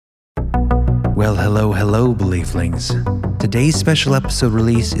Well, hello, Belieflings. Today's special episode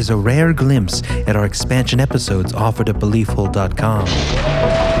release is a rare glimpse at our expansion episodes offered at BeliefHole.com.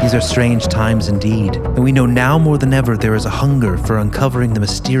 These are strange times indeed, and we know now more than ever there is a hunger for uncovering the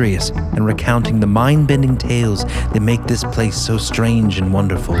mysterious and recounting the mind-bending tales that make this place so strange and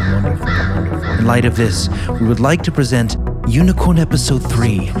wonderful. In light of this, we would like to present Unicorn Episode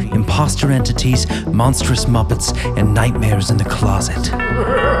 3, Imposter Entities, Monstrous Muppets, and Nightmares in the Closet.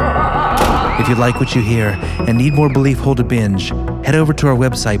 If you like what you hear and need more Belief Hole to binge, head over to our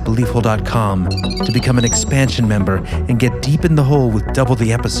website, BeliefHole.com, to become an expansion member and get deep in the hole with double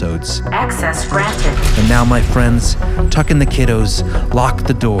the episodes. Access granted. And now, my friends, tuck in the kiddos, lock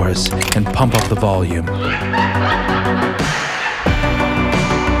the doors, and pump up the volume.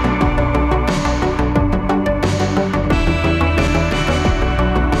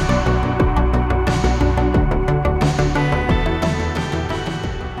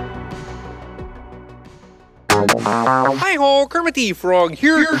 Hi ho, Kermit the Frog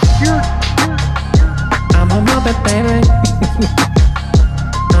here. I'm a Muppet baby.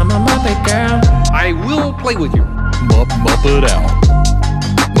 I'm a Muppet girl. I will play with you. Muppet out.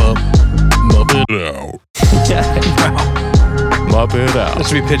 Muppet out. Muppet out. That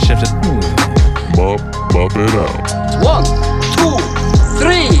should be pitch shifted. Muppet out. 1, 2,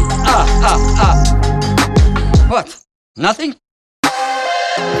 3. What? Nothing?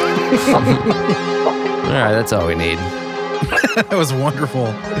 All right, that's all we need. That was wonderful.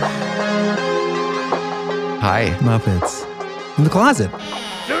 Hi. Muppets. In the closet.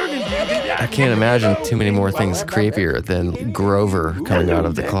 I can't imagine too many more things creepier than Grover coming out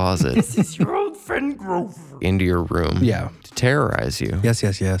of the closet. This is your old friend Grover. Into your room. Yeah. To terrorize you.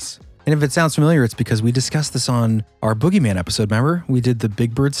 Yes. And if it sounds familiar, it's because we discussed this on our Boogeyman episode, remember? We did the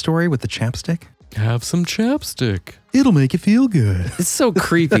Big Bird story with the chapstick. Have some chapstick. It'll make you feel good. It's so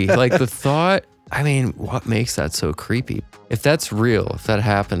creepy. Like the thought, I mean, what makes that so creepy? If that's real, if that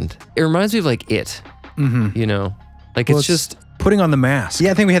happened, it reminds me of like It, you know? Like Well, it's just, putting on the mask.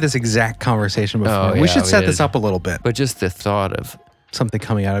 Yeah, I think we had this exact conversation before. Oh, we yeah, should we set did. this up a little bit. but just the thought of, Something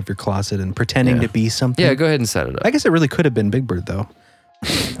coming out of your closet and pretending Yeah. to be something. yeah, go ahead and set it up. I guess it really could have been Big Bird, though.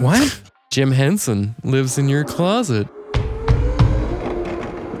 What? Jim Henson lives in your closet.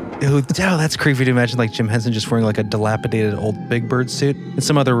 Oh, that's creepy to imagine, like Jim Henson just wearing like a dilapidated old Big Bird suit. In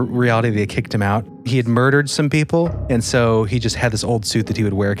some other reality, they kicked him out. He had murdered some people, and so he just had this old suit that he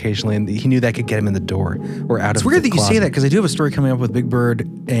would wear occasionally, and he knew that could get him in the door or out of the It's weird that you say closet. that because I do have a story coming up with Big Bird,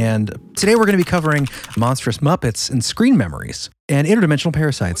 and today we're going to be covering monstrous Muppets and screen memories and interdimensional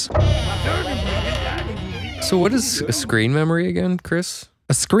parasites. So what is a screen memory again, Chris?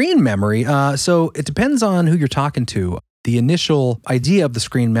 A screen memory, so it depends on who you're talking to. The initial idea of the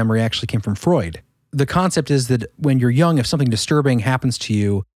screen memory actually came from Freud. The concept is that when you're young, if something disturbing happens to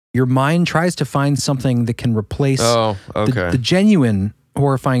you, your mind tries to find something that can replace Oh, okay. the genuine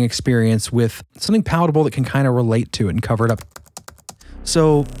horrifying experience with something palatable that can kind of relate to it and cover it up.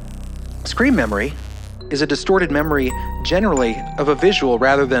 So, screen memory is a distorted memory generally of a visual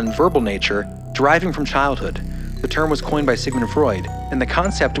rather than verbal nature deriving from childhood. The term was coined by Sigmund Freud, and the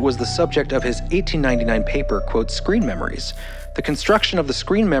concept was the subject of his 1899 paper, quote, Screen Memories. The construction of the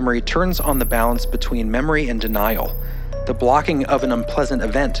screen memory turns on the balance between memory and denial. The blocking of an unpleasant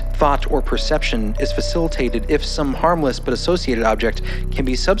event, thought, or perception is facilitated if some harmless but associated object can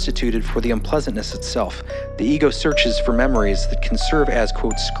be substituted for the unpleasantness itself. The ego searches for memories that can serve as,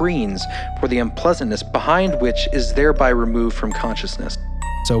 quote, screens for the unpleasantness behind which is thereby removed from consciousness.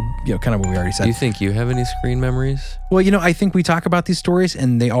 So, kind of what we already said. Do you think you have any screen memories? Well, I think we talk about these stories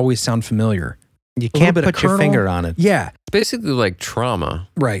and they always sound familiar. You little can't bit of put your kernel. finger on it. Yeah, It's basically like trauma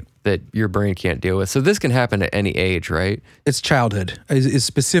right. that your brain can't deal with. So this can happen at any age, right? It's childhood. Is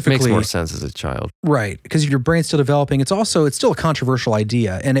specifically Makes more sense as a child. right, because your brain's still developing. It's still a controversial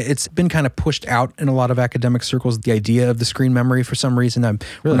idea, and it's been kind of pushed out in a lot of academic circles. The idea of the screen memory, for some reason,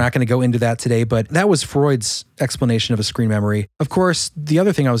 we're not going to go into that today. But that was Freud's explanation of a screen memory. Of course, the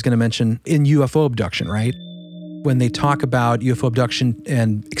other thing I was going to mention in UFO abduction, right? When they talk about UFO abduction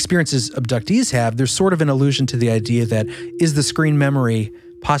and experiences abductees have, there's sort of an allusion to the idea that is the screen memory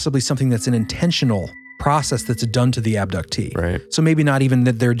possibly something that's an intentional process that's done to the abductee. Right. So maybe not even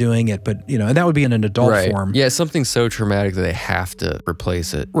that they're doing it, but and that would be in an adult form. Yeah, something so traumatic that they have to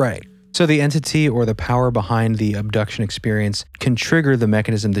replace it. Right. So the entity or the power behind the abduction experience can trigger the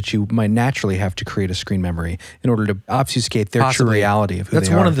mechanism that you might naturally have to create a screen memory in order to obfuscate their true Possibly. reality of who That's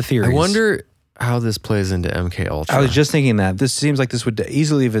they one are. of the theories. I wonder how this plays into MK Ultra. I was just thinking that this seems like this would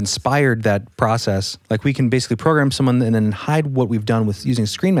easily have inspired that process. Like we can basically program someone and then hide what we've done with using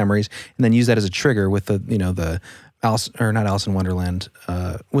screen memories, and then use that as a trigger with the not Alice in Wonderland,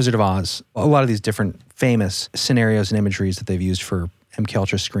 Wizard of Oz, a lot of these different famous scenarios and imageries that they've used for MK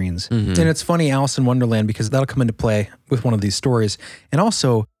Ultra screens. And it's funny, Alice in Wonderland, because that'll come into play with one of these stories. And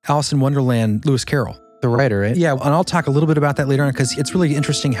also Alice in Wonderland, Lewis Carroll. The writer, right? Yeah, and I'll talk a little bit about that later on, because it's really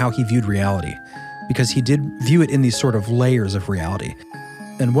interesting how he viewed reality, because he did view it in these sort of layers of reality.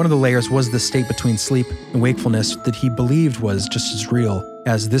 And one of the layers was the state between sleep and wakefulness that he believed was just as real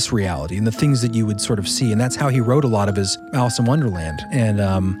as this reality and the things that you would sort of see. And that's how he wrote a lot of his Alice in Wonderland and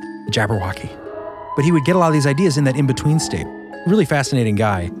Jabberwocky. But he would get a lot of these ideas in that in-between state. Really fascinating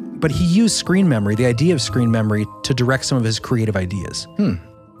guy. But he used screen memory, the idea of screen memory, to direct some of his creative ideas.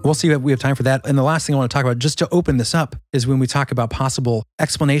 We'll see if we have time for that. And the last thing I want to talk about, just to open this up, is when we talk about possible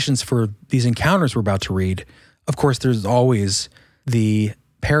explanations for these encounters we're about to read. Of course, there's always the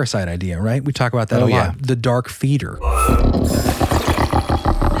parasite idea, right? We talk about that a lot. The dark feeder.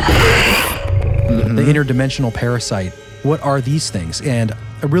 The interdimensional parasite. What are these things? And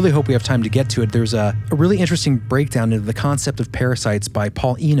I really hope we have time to get to it. There's a really interesting breakdown into the concept of parasites by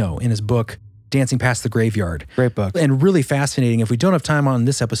Paul Eno in his book, Dancing Past the Graveyard. Great book. And really fascinating. If we don't have time on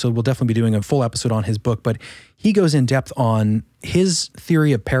this episode, we'll definitely be doing a full episode on his book. But he goes in depth on his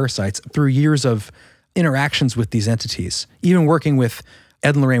theory of parasites through years of interactions with these entities, even working with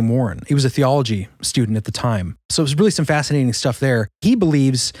Ed and Lorraine Warren. He was a theology student at the time. So it's really some fascinating stuff there. He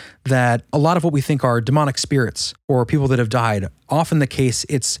believes that a lot of what we think are demonic spirits or people that have died, often the case,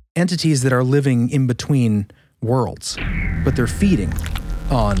 it's entities that are living in between worlds, but they're feeding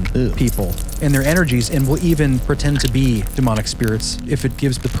on people and their energies, and will even pretend to be demonic spirits if it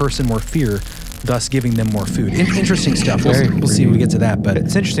gives the person more fear, thus giving them more food. Interesting stuff. We'll see when we get to that. But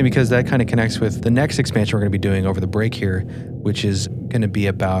It's interesting because that kind of connects with the next expansion we're going to be doing over the break here, which is going to be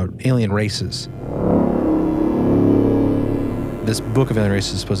about alien races. This book of alien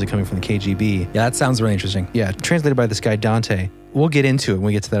races is supposedly coming from the KGB. yeah, that sounds really interesting. Yeah, translated by this guy, Dante. We'll get into it when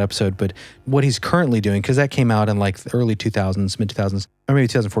we get to that episode, but what he's currently doing, because that came out in like the early 2000s, mid-2000s, or maybe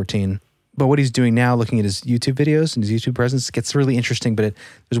 2014. But what he's doing now, looking at his YouTube videos and his YouTube presence, gets really interesting. But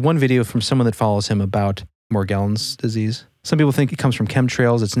there's one video from someone that follows him about Morgellons disease. Some people think it comes from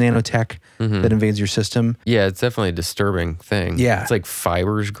chemtrails. It's nanotech that invades your system. Yeah, it's definitely a disturbing thing. Yeah. It's like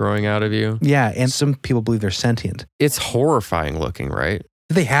fibers growing out of you. Yeah, and some people believe they're sentient. It's horrifying looking, right?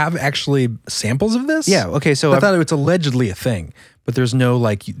 Do they have actually samples of this? Yeah, okay, so I thought it's allegedly a thing, but there's no,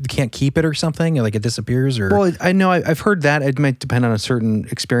 like, you can't keep it or something, like it disappears or... Well, I know I've heard that. It might depend on certain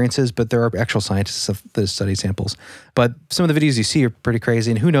experiences, but there are actual scientists that study samples. But some of the videos you see are pretty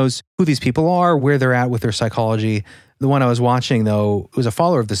crazy, and who knows who these people are, where they're at with their psychology. The one I was watching, though, was a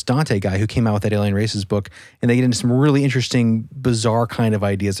follower of this Dante guy who came out with that Alien Races book, and they get into some really interesting, bizarre kind of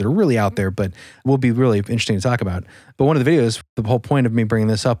ideas that are really out there, but will be really interesting to talk about. But one of the videos, the whole point of me bringing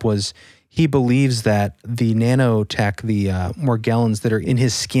this up was he believes that the nanotech, the Morgellons that are in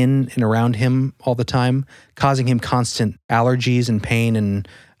his skin and around him all the time, causing him constant allergies and pain and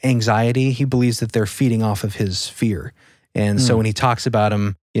anxiety, he believes that they're feeding off of his fear. And so when he talks about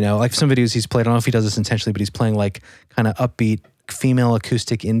him, you know, like some videos he's played, I don't know if he does this intentionally, but he's playing like kind of upbeat female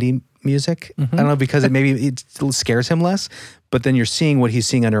acoustic indie music. I don't know, because it still scares him less, but then you're seeing what he's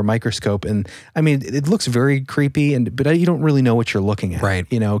seeing under a microscope. And I mean, it looks very creepy, but you don't really know what you're looking at. Right.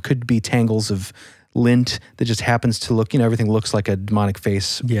 You know, it could be tangles of lint that just happens to look, you know, everything looks like a demonic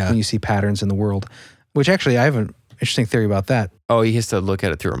face when you see patterns in the world, which actually I have an interesting theory about that. Oh, he has to look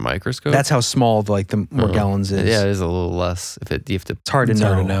at it through a microscope? That's how small the Morgellons is. Yeah, it is a little less. You have to. It's hard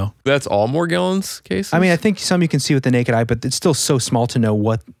to know. That's all Morgellons cases? I mean, I think some you can see with the naked eye, but it's still so small to know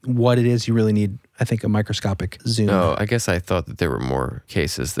what it is. You really need, I think, a microscopic zoom. No, I guess I thought that there were more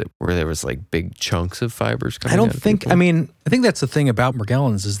cases where there was like big chunks of fibers coming I don't out of think, people. I mean, I think that's the thing about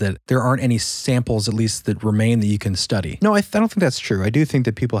Morgellons is that there aren't any samples, at least, that remain that you can study. no, I don't think that's true. I do think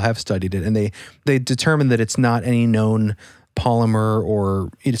that people have studied it, and they determined that it's not any known polymer, or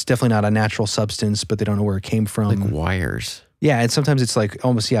it's definitely not a natural substance, but they don't know where it came from. Like wires. Yeah, and sometimes it's like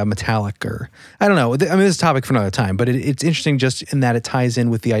almost, metallic, or I don't know. I mean, this is a topic for another time, but it's interesting just in that it ties in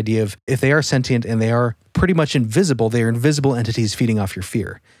with the idea of if they are sentient and they are pretty much invisible, they are invisible entities feeding off your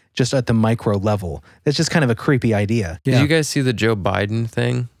fear, just at the micro level. It's just kind of a creepy idea. Did you guys see the Joe Biden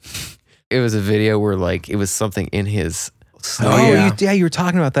thing? It was a video where like it was something in his sleeve. You were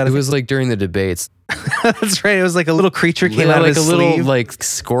talking about that. It was like during the debates. That's right. It was like a little creature came out of like his a little sleeve. like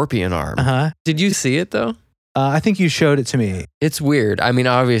scorpion arm. Did you see it though? I think you showed it to me. It's weird. I mean,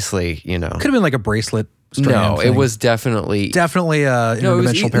 obviously, you know. Could have been like a bracelet. No, it was definitely a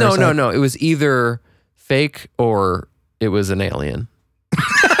interdimensional parasite. No. It was either fake or it was an alien.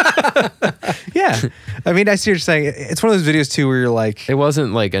 Yeah. I mean, I see what you're saying. It's one of those videos too where you're like, It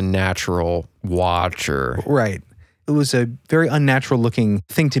wasn't like a natural watch or. right. it was a very unnatural looking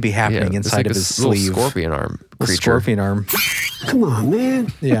thing to be happening it's inside like of a his little sleeve. scorpion arm A creature. scorpion arm. Come on,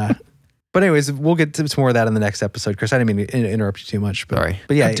 man. Yeah. But anyways, we'll get to more of that in the next episode. Chris, I didn't mean to interrupt you too much. But, Sorry.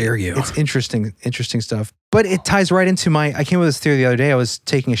 But yeah, How dare you. It's interesting stuff. But it ties right into I came up with this theory the other day. I was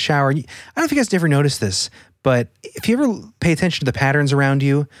taking a shower. I don't know if you guys ever noticed this, but if you ever pay attention to the patterns around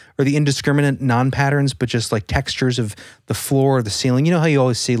you or the indiscriminate non-patterns, but just like textures of the floor or the ceiling, you know how you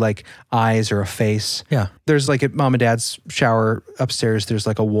always see like eyes or a face? Yeah. There's like at mom and dad's shower upstairs, there's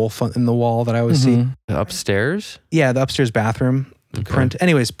like a wolf in the wall that I always see. Upstairs? Yeah, the upstairs bathroom.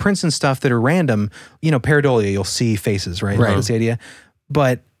 Anyways, prints and stuff that are random, pareidolia, you'll see faces, right? Right. That's the idea.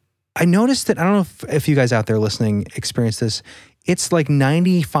 But I noticed that, I don't know if you guys out there listening experience this, it's like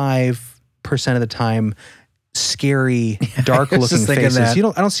 95% of the time scary, dark looking just thinking faces. that.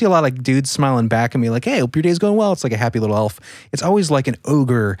 I don't see a lot of like dudes smiling back at me like, hey, hope your day's going well. It's like a happy little elf. It's always like an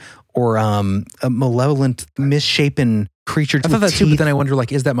ogre or a malevolent, misshapen creature. I thought that too, but then I wonder,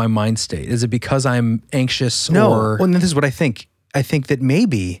 like, is that my mind state? Is it because I'm anxious or... Well, this is what I think. I think that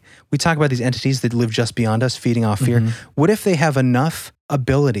maybe we talk about these entities that live just beyond us, feeding off fear. What if they have enough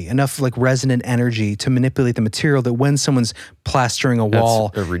ability, enough like resonant energy to manipulate the material that when someone's plastering a wall...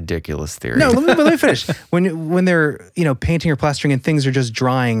 That's a ridiculous theory. No, let me finish. When they're, painting or plastering and things are just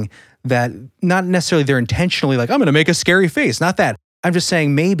drying, that not necessarily they're intentionally like, I'm going to make a scary face. Not that. I'm just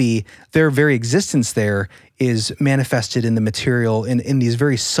saying maybe their very existence there is manifested in the material in these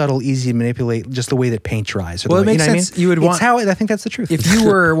very subtle, easy to manipulate, just the way that paint dries. Or Well, the it way, makes you know sense. What I mean? You would want- I think that's the truth. If you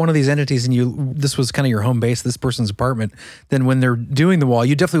were one of these entities and this was kind of your home base, this person's apartment, then when they're doing the wall,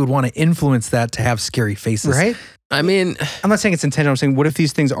 you definitely would want to influence that to have scary faces. right? I mean, I'm not saying it's intentional. I'm saying, what if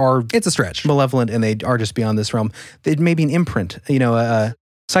these things are It's a stretch. malevolent and they are just beyond this realm? It may be an imprint, a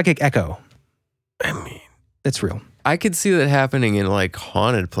psychic echo. I mean, It's real. I could see that happening in like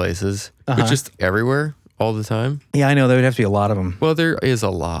haunted places, but just everywhere all the time. Yeah, I know. There would have to be a lot of them. Well, there is a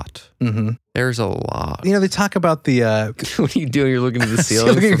lot. Mm-hmm. There's a lot. They talk about the... What are you doing? You're looking at the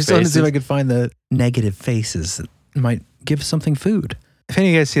ceiling Looking at for your phone to see if I faces? could find the negative faces that might give something food. if any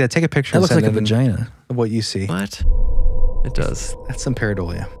of you guys see that, take a picture. That and looks send like a it in vagina. of what you see. What? It does. That's some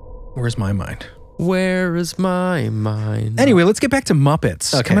pareidolia. Where's my mind? Where is my mind? Anyway, let's get back to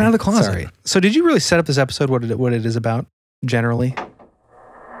Muppets. Okay, Coming out of the closet. Sorry. So did you really set up this episode what it is about, generally?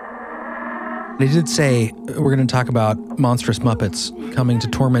 They did say we're going to talk about monstrous Muppets coming to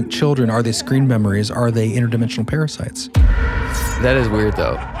torment children. Are they screen memories? Are they interdimensional parasites? That is weird,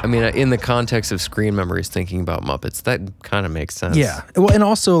 though. I mean, in the context of screen memories, thinking about Muppets, that kind of makes sense. Yeah. Well, and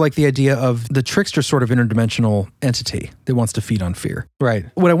also like the idea of the trickster sort of interdimensional entity that wants to feed on fear. Right.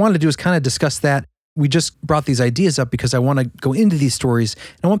 What I wanted to do is kind of discuss that. We just brought these ideas up because I want to go into these stories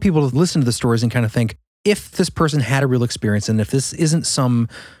and I want people to listen to the stories and kind of think, if this person had a real experience and if this isn't some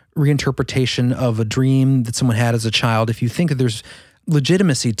reinterpretation of a dream that someone had as a child, if you think that there's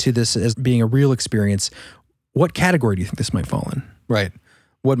legitimacy to this as being a real experience, what category do you think this might fall in? Right.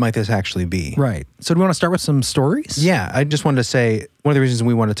 What might this actually be? Right. So do we want to start with some stories? Yeah, I just wanted to say one of the reasons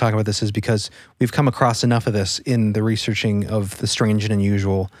we want to talk about this is because we've come across enough of this in the researching of the strange and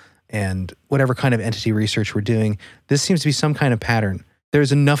unusual and whatever kind of entity research we're doing. This seems to be some kind of pattern.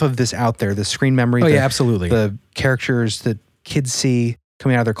 There's enough of this out there, the screen memory. Oh, the, yeah, absolutely. The characters that kids see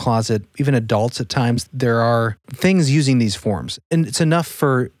coming out of their closet, even adults at times, there are things using these forms. And it's enough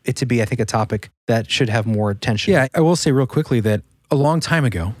for it to be, I think, a topic that should have more attention. Yeah, I will say real quickly that a long time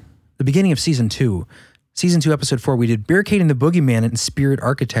ago, the beginning of season 2, episode 4, we did Barricading the Boogeyman and Spirit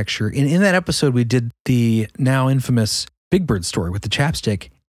Architecture. And in that episode, we did the now infamous Big Bird story with the chapstick.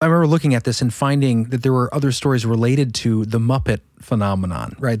 I remember looking at this and finding that there were other stories related to the Muppet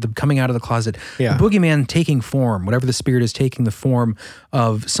phenomenon, right? The coming out of the closet. Yeah. The boogeyman taking form, whatever the spirit is, taking the form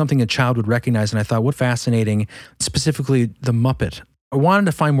of something a child would recognize. And I thought, what fascinating, specifically the Muppet. I wanted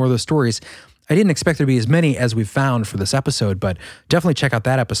to find more of those stories. I didn't expect there to be as many as we've found for this episode, but definitely check out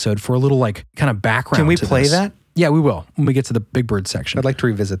that episode for a little like kind of background. Can we to play this. that? Yeah, we will when we get to the Big Bird section. I'd like to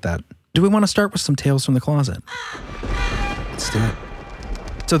revisit that. Do we want to start with some tales from the closet? Let's do it.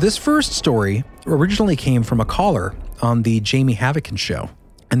 So this first story originally came from a caller on the Jamie Havocan show.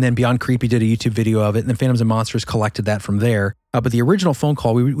 And then Beyond Creepy did a YouTube video of it, and then Phantoms and Monsters collected that from there. But the original phone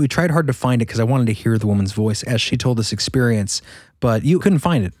call, we tried hard to find it because I wanted to hear the woman's voice as she told this experience, but you couldn't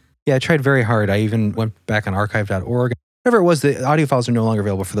find it. Yeah, I tried very hard. I even went back on archive.org. Whatever it was, the audio files are no longer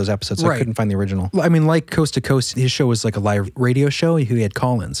available for those episodes, so I Right. couldn't find the original. I mean, like Coast to Coast, his show was like a live radio show. He had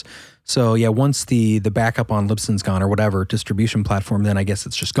call-ins. So yeah, once the backup on Libsyn's gone or whatever distribution platform, then I guess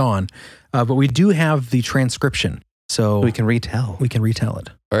it's just gone. But we do have the transcription, so We can retell. we can retell it.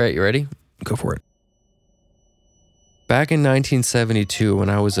 All right, you ready? Go for it. Back in 1972, when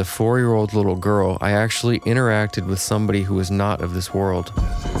I was a 4-year-old little girl, I actually interacted with somebody who was not of this world.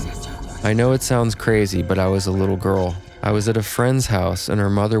 I know it sounds crazy, but I was a little girl. I was at a friend's house and her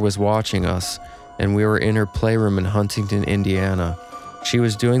mother was watching us, and we were in her playroom in Huntington, Indiana. She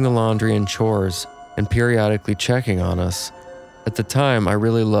was doing the laundry and chores and periodically checking on us. At the time, I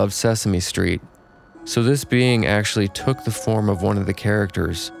really loved Sesame Street. So this being actually took the form of one of the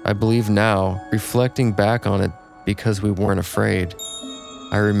characters. I believe now, reflecting back on it because we weren't afraid.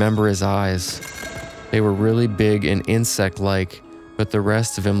 I remember his eyes. They were really big and insect-like, but the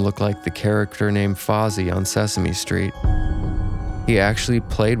rest of him looked like the character named Fozzie on Sesame Street. He actually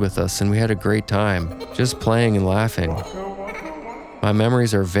played with us and we had a great time, just playing and laughing. My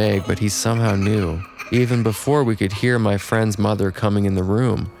memories are vague, but he somehow knew, even before we could hear my friend's mother coming in the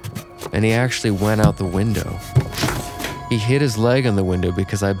room, and he actually went out the window. He hit his leg on the window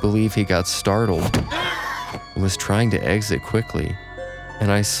because I believe he got startled and was trying to exit quickly,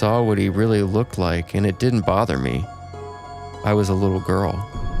 and I saw what he really looked like and it didn't bother me. I was a little girl.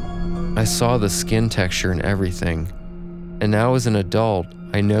 I saw the skin texture and everything, and now as an adult,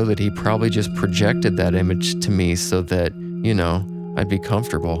 I know that he probably just projected that image to me so that, I'd be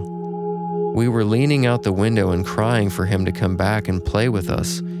comfortable. We were leaning out the window and crying for him to come back and play with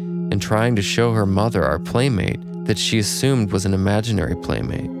us, and trying to show her mother, our playmate, that she assumed was an imaginary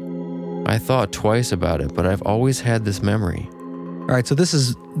playmate. I thought twice about it, but I've always had this memory. All right, so this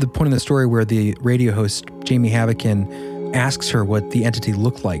is the point in the story where the radio host, Jamie Havokin, asks her what the entity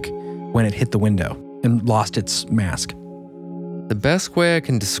looked like when it hit the window and lost its mask. The best way I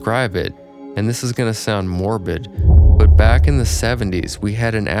can describe it, and this is going to sound morbid, but back in the 70s, we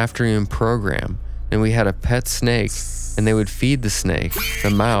had an afternoon program, and we had a pet snake, and they would feed the snake, the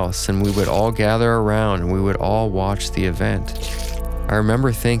mouse, and we would all gather around and we would all watch the event. I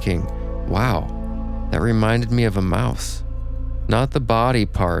remember thinking, wow, that reminded me of a mouse. Not the body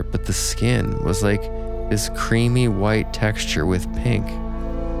part, but the skin was like this creamy white texture with pink.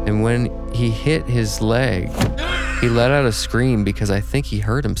 And when he hit his leg, he let out a scream because I think he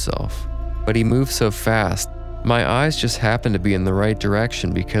hurt himself. But he moved so fast, my eyes just happened to be in the right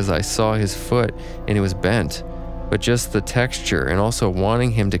direction because I saw his foot and it was bent. But just the texture and also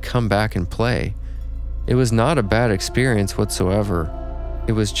wanting him to come back and play. It was not a bad experience whatsoever.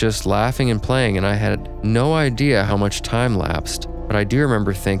 It was just laughing and playing, and I had no idea how much time lapsed, but I do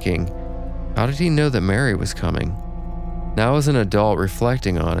remember thinking, how did he know that Mary was coming? Now as an adult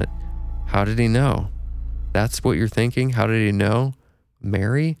reflecting on it, how did he know? That's what you're thinking? How did he know?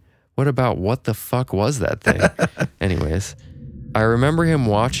 Mary? What the fuck was that thing? Anyways, I remember him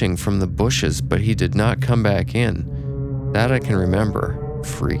watching from the bushes, but he did not come back in. That I can remember.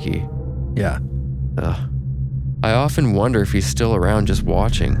 Freaky. Yeah. Ugh. I often wonder if he's still around just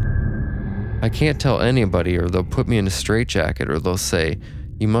watching. I can't tell anybody, or they'll put me in a straitjacket, or they'll say,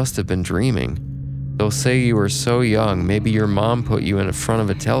 you must have been dreaming. They'll say you were so young, maybe your mom put you in front of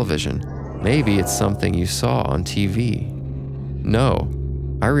a television. Maybe it's something you saw on TV. No,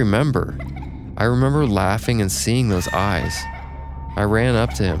 I remember. I remember laughing and seeing those eyes. I ran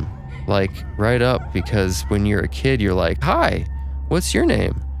up to him, like right up, because when you're a kid, you're like, hi, what's your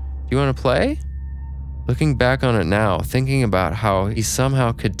name? Do you want to play? Looking back on it now, thinking about how he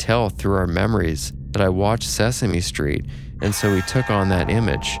somehow could tell through our memories that I watched Sesame Street, and so he took on that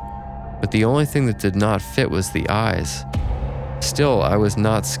image. But the only thing that did not fit was the eyes. Still, I was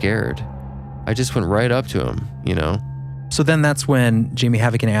not scared. I just went right up to him, So then that's when Jamie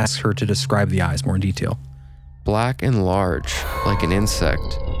Havokin asks her to describe the eyes more in detail. Black and large, like an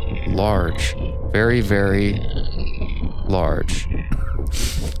insect. Large. Very, very large.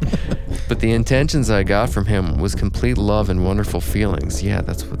 But the intentions I got from him was complete love and wonderful feelings. Yeah,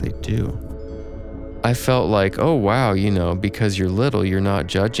 that's what they do. I felt like, oh wow, because you're little, you're not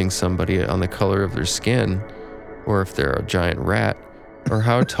judging somebody on the color of their skin, or if they're a giant rat, or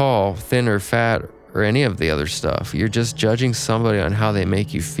how tall, thin, or fat, or any of the other stuff. You're just judging somebody on how they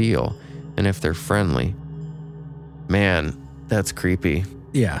make you feel, and if they're friendly. Man, that's creepy.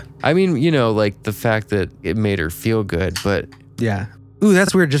 Yeah. I mean, like the fact that it made her feel good, but Yeah. Ooh,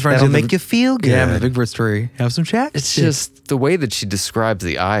 that's weird. Just That'll make you feel good. Yeah, the Big Bird story. Have some chat. it's just the way that she describes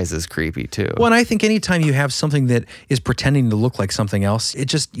the eyes is creepy too. Well, and I think anytime you have something that is pretending to look like something else,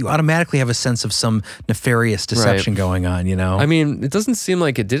 you automatically have a sense of some nefarious deception going on, I mean, it doesn't seem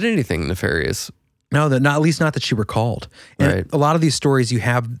like it did anything nefarious. No, at least not that she recalled. And Right. a lot of these stories, you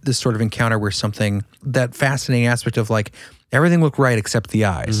have this sort of encounter where that fascinating aspect of like, everything looked right except the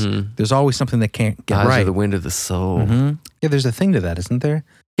eyes. There's always something that can't get Eyes right. are the wind of the soul. Yeah, there's a thing to that, isn't there?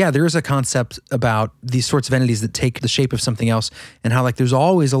 Yeah, there is a concept about these sorts of entities that take the shape of something else and how like there's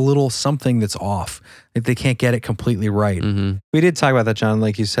always a little something that's off. Like they can't get it completely right. Mm-hmm. We did talk about that, John.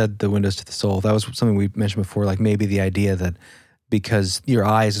 Like you said, the windows to the soul. That was something we mentioned before. Like maybe the idea that because your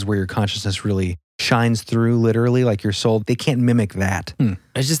eyes is where your consciousness really shines through, literally, like your soul, they can't mimic that.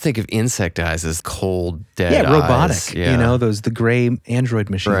 I just think of insect eyes as cold, dead Yeah, robotic. eyes. Yeah. You know, the gray android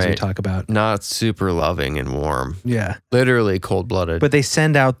machines we Right. talk about. Not super loving and warm. Yeah. Literally cold-blooded. But they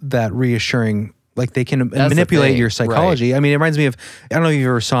send out that reassuring, like they can the manipulate thing, your psychology. I mean, it reminds me of, I don't know if you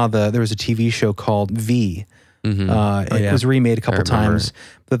ever saw there was a TV show called V. It was remade a couple remember. times.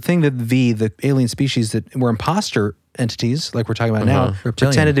 The thing that the alien species that were imposter entities, like we're talking about now, Reptilian.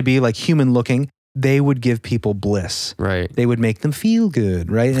 pretended to be like human looking, they would give people bliss. right. They would make them feel good,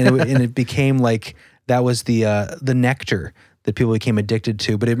 right? And it became like that was the nectar that people became addicted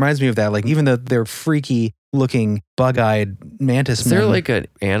to. But it reminds me of that. Like even though they're freaky looking, bug-eyed mantis Is there men, like an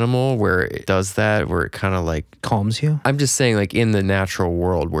animal where it does that, where it kind of like, calms you. I'm just saying like in the natural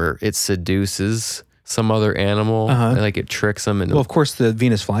world where it seduces some other animal, and like it tricks them into, Well, of course, the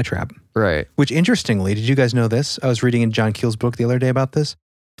Venus flytrap. right. Which interestingly, did you guys know this? I was reading in John Keel's book the other day about this.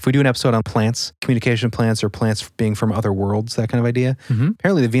 If we do an episode on plants, communication plants or plants being from other worlds, that kind of idea,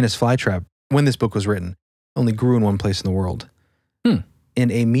 apparently the Venus flytrap, when this book was written, only grew in one place in the world. In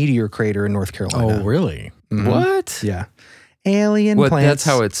a meteor crater in North Carolina. Oh, really? What? Yeah. Alien What? plants. That's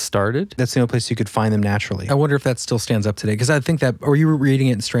how it started? That's the only place you could find them naturally. I wonder if that still stands up today. Because I think that, or you were reading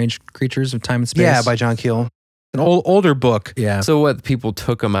it in Strange Creatures of Time and Space? Yeah, by John Keel. An older book. Yeah. So what? People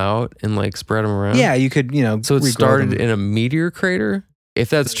took them out and like spread them around? Yeah, you could, So it regrow started them. in a meteor crater? If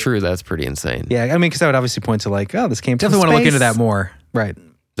that's true, that's pretty insane. Yeah, I mean, because that would obviously point to like, oh, this came from Definitely want to look into space. that more. Right.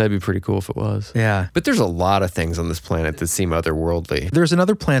 That'd be pretty cool if it was. Yeah. But there's a lot of things on this planet that seem otherworldly. There's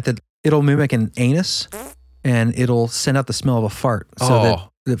another plant that it'll mimic an anus and it'll send out the smell of a fart so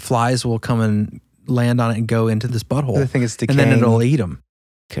that flies will come and land on it and go into this butthole. I think it's and decaying. then it'll eat them.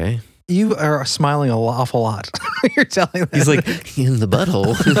 Okay. You are smiling an awful lot. You're telling that. He's like, in the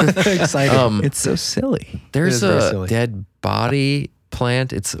butthole. excited. It's so silly. There's It is very a silly. dead body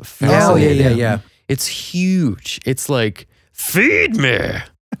plant. It's Oh, fascinating. yeah. It's huge. It's like, feed me.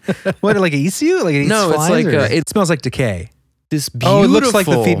 What, like it eats you? Like it eats No, it's flies, like or- It smells like decay. This beautiful. Oh, it looks like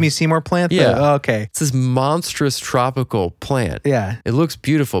the Feed Me Seymour plant? Yeah. Oh, okay. It's this monstrous tropical plant. Yeah. It looks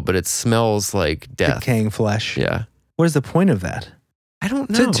beautiful, but it smells like death. Decaying flesh. Yeah. What is the point of that? I don't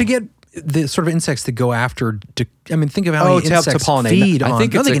know. To get the sort of insects that go after, I mean, think of how Oh, many to help to insects pollinate. feed I on.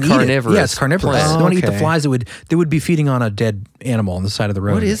 think no, it's they a can eat it. carnivorous Yeah, it's carnivorous. plant. They don't eat the Okay. flies that would be feeding on a dead animal on the side of the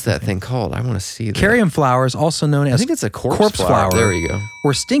road. What is that thing called? I want to see that. Carrion flowers, also known I as think it's a corpse flower. There you go.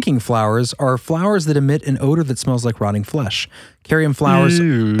 or stinking flowers, are flowers that emit an odor that smells like rotting flesh. Carrion flowers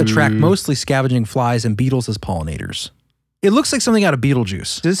attract mostly scavenging flies and beetles as pollinators. It looks like something out of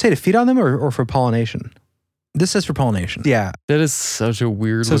Beetlejuice. Does it say to feed on them or for pollination? This says for pollination. Yeah. That is such a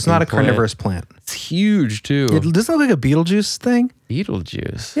weird. So it's not a looking plant. carnivorous plant. It's huge too. It doesn't look like a Beetlejuice thing.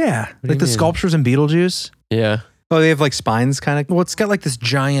 Beetlejuice. Yeah, do like you the mean? sculptures in Beetlejuice. Yeah. Oh, they have like spines kind of. Well, it's got like this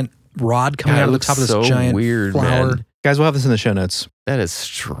giant rod coming God, out it of the looks top of this so giant weird, flower. man. Guys, we'll have this in the show notes. That is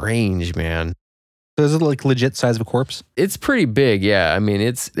strange, man. So is it like legit size of a corpse? It's pretty big, yeah. I mean,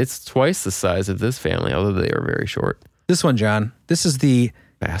 it's twice the size of this family, although they are very short. This one, John. This is the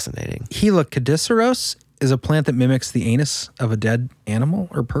Fascinating. Helicodiceros, is a plant that mimics the anus of a dead animal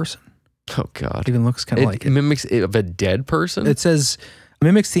or person. Oh God. It even looks kind of like it. mimics it of a dead person. It says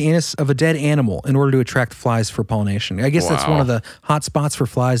mimics the anus of a dead animal in order to attract flies for pollination. I guess that's Wow. one of the hot spots for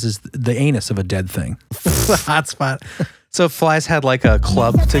flies is the anus of a dead thing. Hot spot. So if flies had like a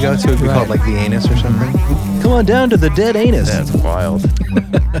club to go to, it'd be called like the anus or something. Come on down to the dead anus. That's wild.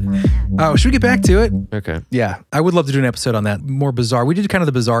 Oh, should we get back to it? Okay. Yeah. I would love to do an episode on that. More bizarre. We did kind of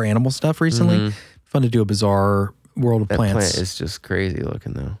the bizarre animal stuff recently. Fun to do a bizarre world of That plants. plant is just crazy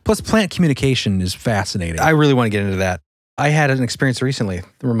looking though. Plus, plant communication is fascinating. I really want to get into that. I had an experience recently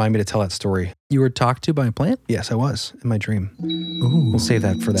that reminded me to tell that story. You were talked to by a plant? Yes, I was in my dream. We'll save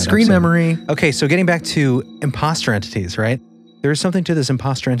that for that Screen episode. memory. Okay, so getting back to imposter entities, right? There is something to this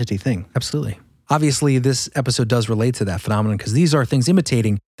imposter entity thing. Absolutely. Obviously, this episode does relate to that phenomenon because these are things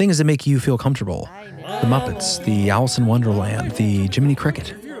imitating things that make you feel comfortable. The Muppets, the Alice in Wonderland, the Jiminy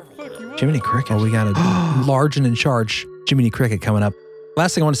Cricket. Jiminy Cricket. Oh, we got a large and in charge Jiminy Cricket coming up.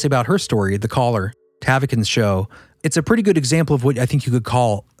 Last thing I want to say about her story, The Caller, Tavikin's show, it's a pretty good example of what I think you could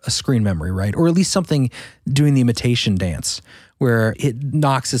call a screen memory, right? Or at least something doing the imitation dance where it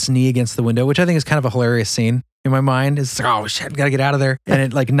knocks its knee against the window, which I think is kind of a hilarious scene. in my mind. It's like, oh shit, gotta get out of there. And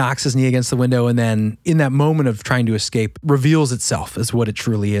it like knocks his knee against the window. And then in that moment of trying to escape, reveals itself as what it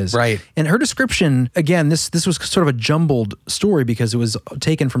truly is. Right. And her description, again, this was sort of a jumbled story because it was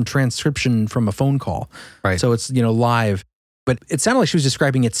taken from transcription from a phone call. Right. So it's, live. But it sounded like she was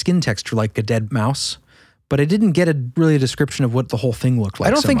describing its skin texture like a dead mouse. But I didn't get really a description of what the whole thing looked like.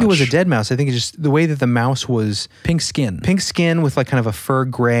 I don't think it was a dead mouse. I think it's just the way that the mouse was pink skin with like kind of a fur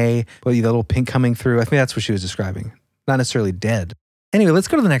gray, but the little pink coming through. I think that's what she was describing. Not necessarily dead. Anyway, let's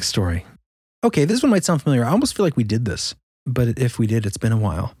go to the next story. Okay, this one might sound familiar. I almost feel like we did this, but if we did, it's been a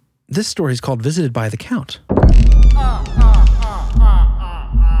while. This story is called Visited by the Count.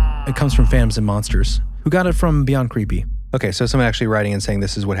 It comes from Phantoms and Monsters, who got it from Beyond Creepy. Okay, so someone actually writing and saying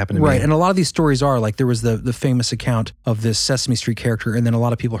this is what happened to me. Right, and a lot of these stories are like there was the famous account of this Sesame Street character, and then a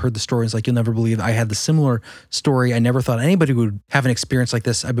lot of people heard the story and it's like, you'll never believe I had the similar story. I never thought anybody would have an experience like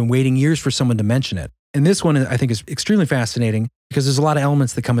this. I've been waiting years for someone to mention it. And this one I think is extremely fascinating because there's a lot of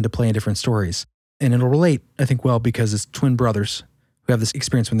elements that come into play in different stories. And it'll relate, I think, well, because it's twin brothers who have this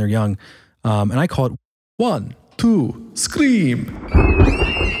experience when they're young. And I call it 1, 2, scream.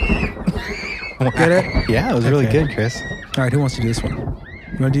 Get it? Yeah, it was really good, Chris. All right, who wants to do this one?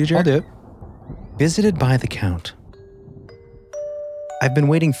 You want to do it, Jared? I'll do it. Visited by the Count. I've been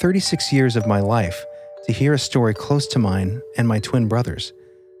waiting 36 years of my life to hear a story close to mine and my twin brothers.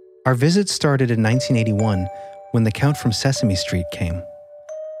 Our visit started in 1981 when the Count from Sesame Street came.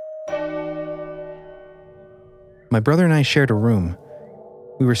 My brother and I shared a room.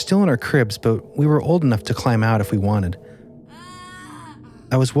 We were still in our cribs, but we were old enough to climb out if we wanted.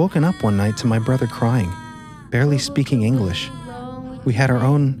 I was woken up one night to my brother crying, barely speaking English. We had our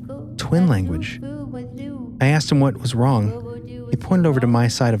own twin language. I asked him what was wrong. He pointed over to my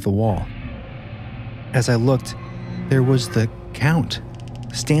side of the wall. As I looked, there was the Count,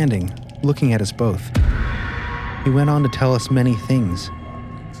 standing, looking at us both. He went on to tell us many things.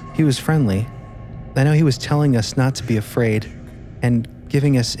 He was friendly. I know he was telling us not to be afraid and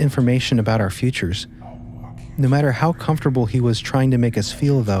giving us information about our futures. No matter how comfortable he was trying to make us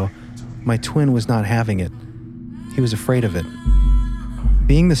feel, though, my twin was not having it. He was afraid of it.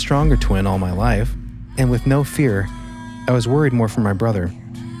 Being the stronger twin all my life, and with no fear, I was worried more for my brother.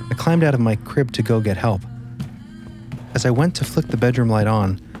 I climbed out of my crib to go get help. As I went to flick the bedroom light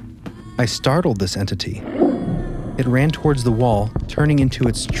on, I startled this entity. It ran towards the wall, turning into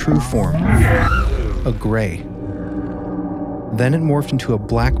its true form, a gray. Then it morphed into a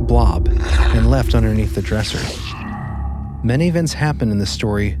black blob and left underneath the dresser. Many events happened in this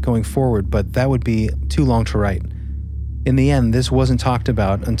story going forward, but that would be too long to write. In the end, this wasn't talked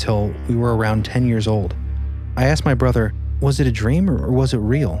about until we were around 10 years old. I asked my brother, was it a dream or was it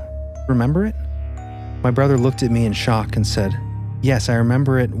real? Remember it? My brother looked at me in shock and said, yes, I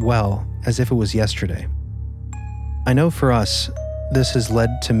remember it well, as if it was yesterday. I know for us, this has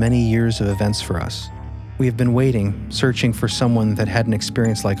led to many years of events for us. We have been waiting, searching for someone that had an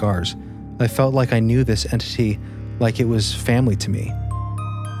experience like ours. I felt like I knew this entity like it was family to me.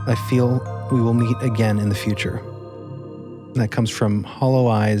 I feel we will meet again in the future. And that comes from Hollow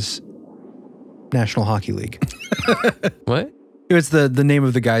Eyes National Hockey League. What? It was the name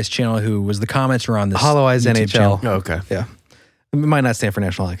of the guy's channel who was the commenter on this. Hollow Eyes YouTube NHL. channel. Oh, okay. Yeah. It might not stand for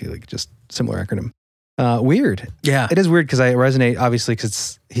National Hockey League, just similar acronym. Weird. Yeah. It is weird because I resonate, obviously,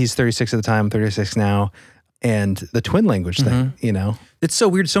 because he's 36 at the time, 36 now, and the twin language thing, It's so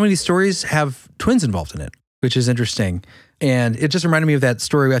weird. So many of these stories have twins involved in it, which is interesting. And it just reminded me of that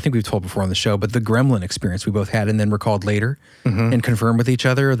story I think we've told before on the show, but the gremlin experience we both had and then recalled later and confirmed with each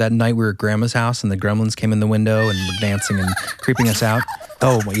other. That night we were at Grandma's house and the gremlins came in the window and were dancing and creeping us out.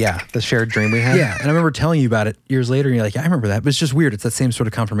 Oh, yeah. The shared dream we had. Yeah. And I remember telling you about it years later and you're like, yeah, I remember that. But it's just weird. It's that same sort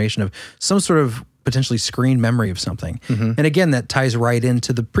of confirmation of some sort of potentially screen memory of something. And again, that ties right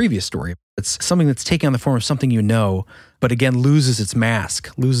into the previous story. It's something that's taking on the form of something you know, but again, loses its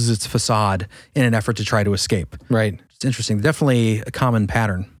mask, loses its facade in an effort to try to escape. Right. It's interesting. Definitely a common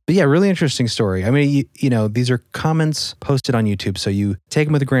pattern. But yeah, really interesting story. I mean, these are comments posted on YouTube, so you take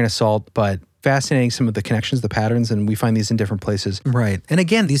them with a grain of salt, but fascinating some of the connections, the patterns, and we find these in different places. Right. And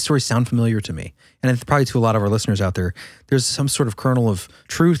again, these stories sound familiar to me. And it's probably to a lot of our listeners out there. There's some sort of kernel of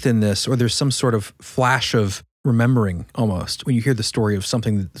truth in this, or there's some sort of flash of remembering almost when you hear the story of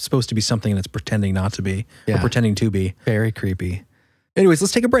something that's supposed to be something and it's pretending not to be or pretending to be. Very creepy. Anyways,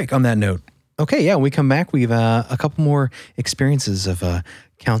 let's take a break on that note. Okay, yeah, when we come back, we've a couple more experiences of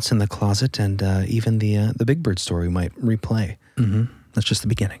Counts in the Closet and even the Big Bird story we might replay. That's just the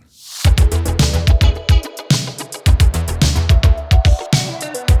beginning.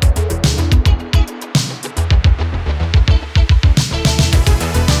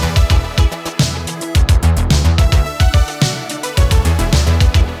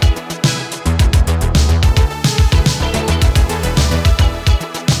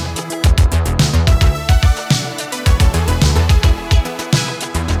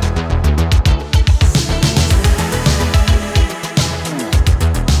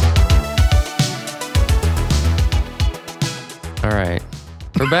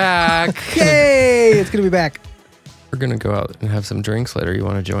 back. Yay! It's gonna be back. We're gonna go out and have some drinks later. You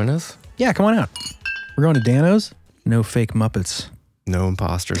want to join us? Yeah, come on out. We're going to Dano's. No fake Muppets. No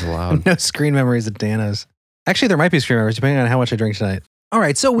imposters allowed. No screen memories at Dano's. Actually, there might be screen memories depending on how much I drink tonight. All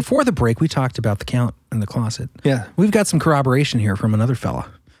right, so before the break, we talked about the Count in the closet. Yeah. We've got some corroboration here from another fella.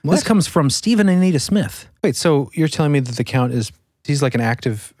 What? This comes from Stephen and Anita Smith. Wait, so you're telling me that the Count he's like an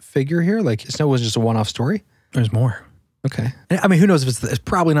active figure here? Like Snow was just a one-off story? There's more. Okay. I mean, who knows if it's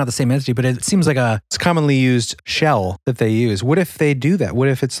probably not the same entity, but it seems like It's commonly used shell that they use. What if they do that? What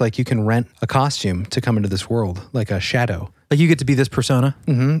if it's like you can rent a costume to come into this world, like a shadow? like you get to be this persona.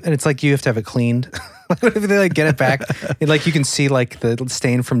 Mm-hmm. And it's like you have to have it cleaned. What if they like get it back? And like you can see like the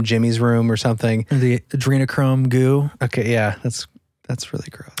stain from Jimmy's room or something. The adrenochrome goo. Okay, yeah, that's really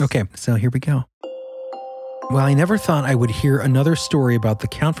gross. Okay, so here we go. Well, I never thought I would hear another story about the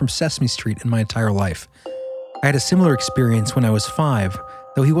Count from Sesame Street in my entire life. I had a similar experience when I was 5,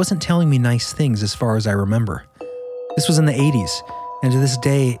 though he wasn't telling me nice things as far as I remember. This was in the 80s, and to this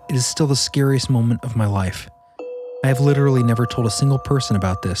day, it is still the scariest moment of my life. I have literally never told a single person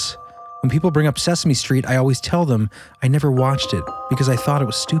about this. When people bring up Sesame Street, I always tell them I never watched it because I thought it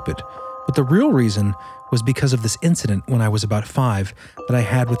was stupid. But the real reason was because of this incident when I was about 5 that I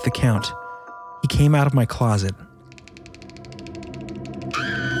had with the Count. He came out of my closet.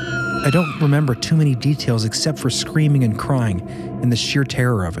 I don't remember too many details except for screaming and crying and the sheer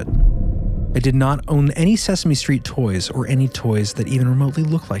terror of it. I did not own any Sesame Street toys or any toys that even remotely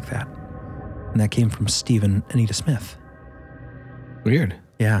looked like that. And that came from Stephen Anita Smith. Weird.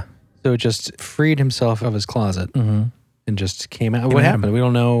 Yeah. So it just freed himself of his closet and just came out. Came What out. happened? We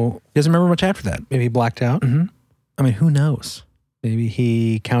don't know. He doesn't remember much after that. Maybe he blacked out. I mean, who knows? Maybe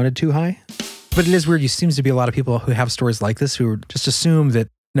he counted too high. But it is weird. There seems to be a lot of people who have stories like this who just assume that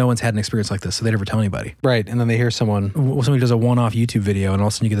no one's had an experience like this, so they never tell anybody. Right. And then they hear someone. Somebody does a one-off YouTube video, and all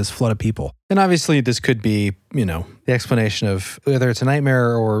of a sudden you get this flood of people. And obviously this could be, the explanation of whether it's a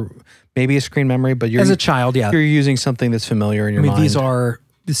nightmare or maybe a screen memory, but As a child, yeah. you're using something that's familiar in your mind.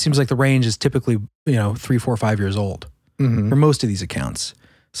 It seems like the range is typically, 3, 4, 5 years old for most of these accounts.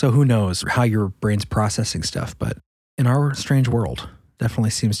 So who knows how your brain's processing stuff, but in our strange world, definitely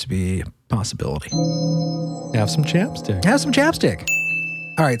seems to be a possibility. Have some chapstick. Have some chapstick.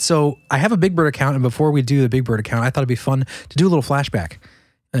 All right, so I have a Big Bird account, and before we do the Big Bird account, I thought it'd be fun to do a little flashback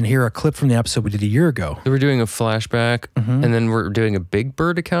and hear a clip from the episode we did a year ago. So we're doing a flashback, and then we're doing a Big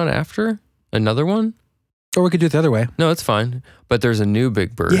Bird account after? Another one? Or we could do it the other way. No, it's fine. But there's a new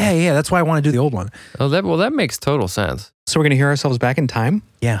Big Bird. Yeah, that's why I want to do the old one. Oh, that makes total sense. So we're going to hear ourselves back in time?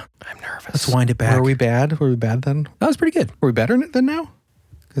 Yeah. I'm nervous. Let's wind it back. Were we bad? Were we bad then? That was pretty good. Were we better than now?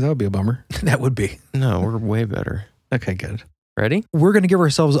 Because that would be a bummer. That would be. No, we're way better. Okay, good. Ready? We're going to give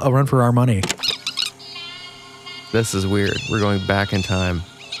ourselves a run for our money. This is weird. We're going back in time.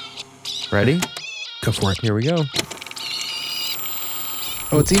 Ready? Go for it. Here we go.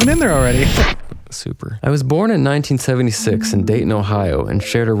 Oh, it's even in there already. Super. I was born in 1976 in Dayton, Ohio, and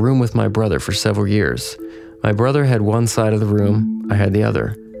shared a room with my brother for several years. My brother had one side of the room, I had the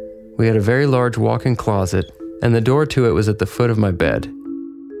other. We had a very large walk-in closet, and the door to it was at the foot of my bed.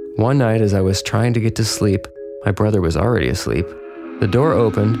 One night, as I was trying to get to sleep, my brother was already asleep. The door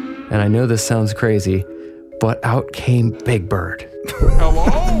opened, and I know this sounds crazy, but out came Big Bird. Hello?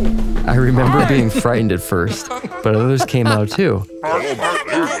 I remember being frightened at first, but others came out too.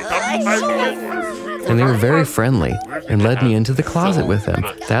 And they were very friendly and led me into the closet with them.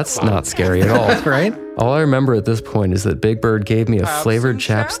 That's not scary at all. Right? All I remember at this point is that Big Bird gave me a flavored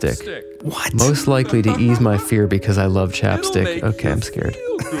chapstick. What? Most likely to ease my fear because I love chapstick. Okay, I'm scared.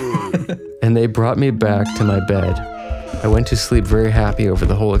 And they brought me back to my bed. I went to sleep very happy over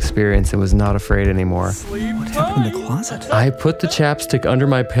the whole experience and was not afraid anymore. What happened in the closet? I put the chapstick under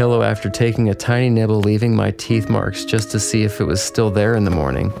my pillow after taking a tiny nibble, leaving my teeth marks just to see if it was still there in the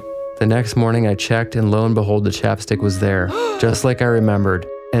morning. The next morning I checked, and lo and behold, the chapstick was there, just like I remembered.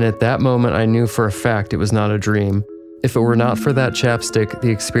 And at that moment I knew for a fact it was not a dream. If it were not for that chapstick, the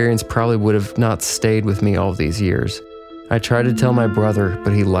experience probably would have not stayed with me all these years. I tried to tell my brother,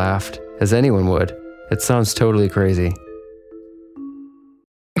 but he laughed, as anyone would. It sounds totally crazy.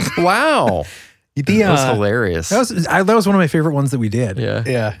 Wow. That was hilarious. That was one of my favorite ones that we did.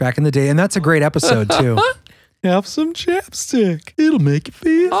 Yeah. Back in the day. And that's a great episode, too. Have some chapstick. It'll make you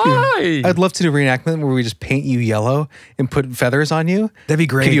feel good. Hi. I'd love to do a reenactment where we just paint you yellow and put feathers on you. That'd be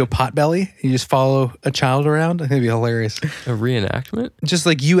great. Give you a pot belly. You just follow a child around. I think it'd be hilarious. A reenactment? Just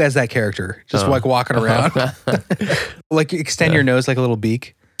like you as that character, just like walking around. Like extend your nose like a little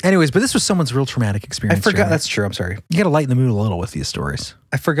beak. Anyways, but this was someone's real traumatic I experience. forgot. Jeremy. That's true. I'm sorry. You got to lighten the mood a little with these stories.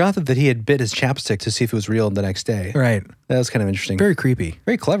 I forgot that he had bit his chapstick to see if it was real the next day. Right. That was kind of interesting. Very creepy.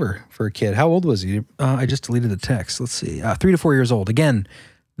 Very clever for a kid. How old was he? I just deleted the text. Let's see. 3 to 4 years old. Again,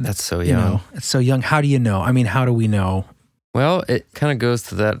 That's so you young. know, it's so young. How do you know? I mean, how do we know? Well, it kind of goes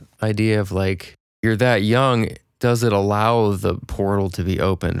to that idea of like, you're that young. Does it allow the portal to be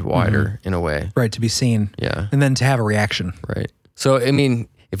opened wider in a way? Right. To be seen. Yeah. And then to have a reaction. Right. So, I mean,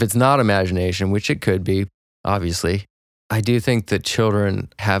 if it's not imagination, which it could be, obviously, I do think that children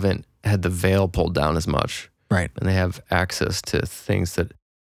haven't had the veil pulled down as much. Right. And they have access to things that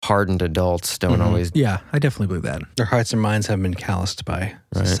hardened adults don't always. Yeah, I definitely believe that. Their hearts and minds have been calloused by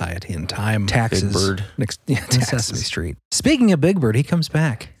Right. society and time. Taxes. Big Bird. Yeah, on Sesame taxes. Street. Speaking of Big Bird, he comes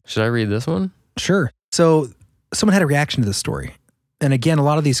back. Should I read this one? Sure. So someone had a reaction to this story. And again, a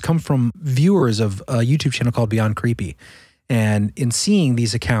lot of these come from viewers of a YouTube channel called Beyond Creepy. And in seeing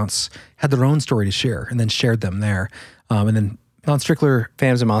these accounts, had their own story to share and then shared them there. And then Don Strickler,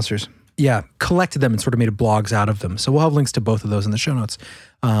 Phantoms and Monsters. collected them and sort of made blogs out of them. So we'll have links to both of those in the show notes.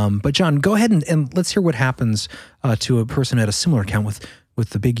 But John, go ahead and let's hear what happens to a person who had a similar account with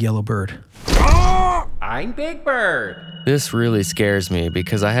the big yellow bird. I'm Big Bird. This really scares me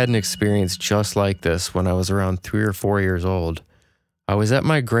because I had an experience just like this when I was around 3 or 4 years old. I was at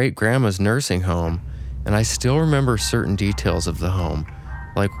my great-grandma's nursing home, and I still remember certain details of the home,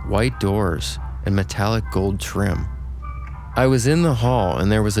 like white doors and metallic gold trim. I was in the hall,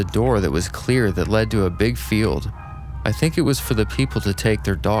 and there was a door that was clear that led to a big field. I think it was for the people to take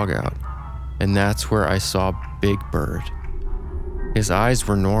their dog out, and that's where I saw Big Bird. His eyes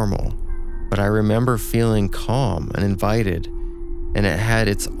were normal, but I remember feeling calm and invited, and it had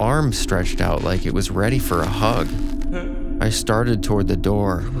its arms stretched out like it was ready for a hug. I started toward the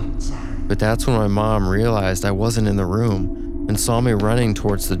door, but that's when my mom realized I wasn't in the room and saw me running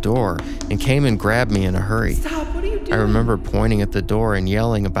towards the door and came and grabbed me in a hurry. Stop, what are you doing? I remember pointing at the door and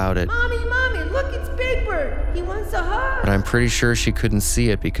yelling about it, Mommy, look, it's Big Bird. He wants a hug. but I'm pretty sure she couldn't see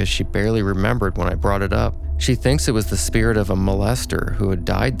it because she barely remembered when I brought it up. She thinks it was the spirit of a molester who had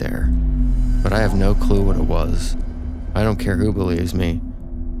died there, but I have no clue what it was. I don't care who believes me.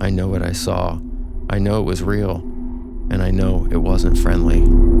 I know what I saw. I know it was real. And I know it wasn't friendly.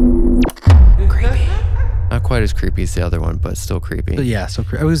 Creepy. Not quite as creepy as the other one, but still creepy. But yeah, so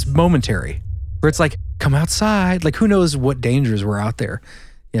it was momentary. Where it's like, come outside. Like, who knows what dangers were out there,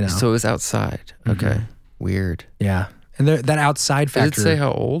 you know? So it was outside. Okay. Weird. Yeah. And that outside factor. Did it say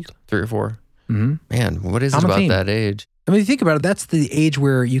how old? 3 or 4? Mm-hmm. Man, what is it I'm a about teen. that age? I mean, you think about it, that's the age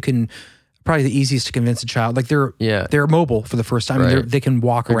where you can, probably the easiest to convince a child. Like they're mobile for the first time. Right. They can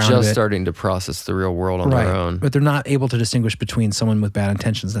walk They're around just a bit. starting to process the real world on Right. their own. But they're not able to distinguish between someone with bad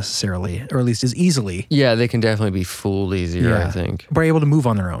intentions necessarily, or at least as easily. Yeah, they can definitely be fooled easier, I think. But are able to move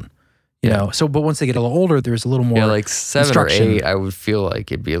on their own. You know, so but once they get a little older, there's a little more. Yeah, like 7 or instruction. 8, I would feel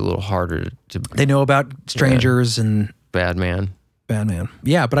like it'd be a little harder to They know about strangers and bad man. bad man.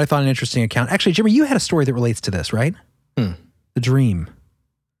 Yeah, but I thought an interesting account. Actually, Jimmy, you had a story that relates to this, right? The dream.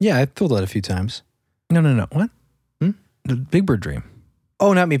 Yeah, I've told that a few times. No. What? The Big Bird dream.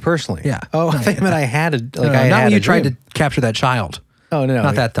 Oh, not me personally. Yeah. Oh, I think that I had I not had when a you tried dream. to capture that child. Oh no,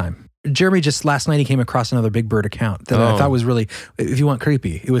 Not that time. Jeremy just last night he came across another Big Bird account that I Oh. thought was really, if you want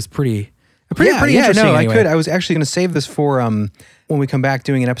creepy, it was pretty Yeah, interesting. no, anyway. I could. I was actually going to save this for when we come back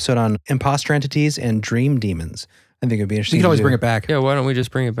doing an episode on imposter entities and dream demons. I think it'd be interesting. You can always to bring do. it back. Yeah, why don't we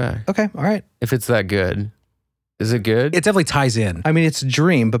just bring it back? Okay, all right. If it's that good. Is it good? It definitely ties in. I mean, it's a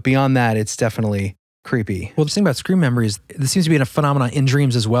dream, but beyond that, it's definitely creepy. Well, the thing about scream memories, this seems to be a phenomenon in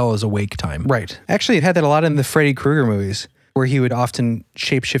dreams as well as awake time. Right. Actually, it had that a lot in the Freddy Krueger movies, where he would often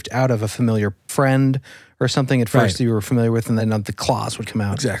shapeshift out of a familiar friend or something at first Right. you were familiar with, and then the claws would come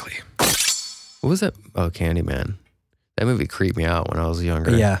out. Exactly. What was that? Oh, Candyman. That movie creeped me out when I was younger.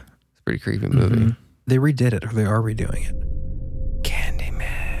 Yeah. It's a pretty creepy movie. They redid it, or they are redoing it.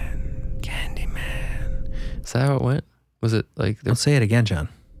 Candyman. Is that how it went? Was it like the Don't say it again, John.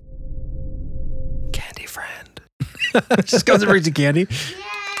 Candy Friend? Just goes and brings you candy.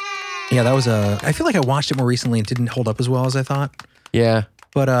 Yeah, that was I feel like I watched it more recently and didn't hold up as well as I thought. Yeah.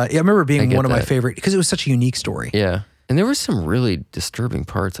 But yeah, I remember it I being get one of my that. favorite because it was such a unique story. Yeah. And there were some really disturbing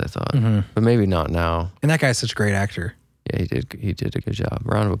parts, I thought. Mm-hmm. But maybe not now. And that guy's such a great actor. Yeah, he did a good job.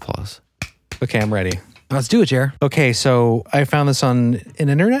 Round of applause. Okay, I'm ready. Let's do it, Jer. Okay, so I found this on an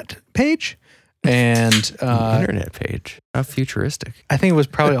internet page, and Internet page. How futuristic. I think it was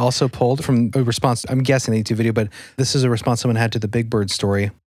probably also pulled from a response. I'm guessing the YouTube video, but this is a response someone had to the Big Bird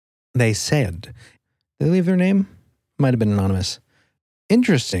story. They said, did they leave their name? Might have been anonymous.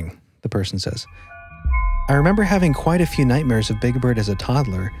 Interesting, the person says. I remember having quite a few nightmares of Big Bird as a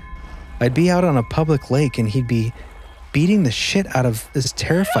toddler. I'd be out on a public lake and he'd be beating the shit out of this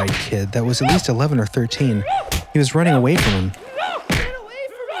terrified kid that was at least 11 or 13. He was running away from him.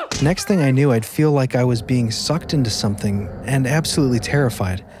 Next thing I knew, I'd feel like I was being sucked into something and absolutely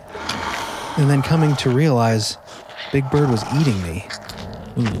terrified. And then coming to realize Big Bird was eating me.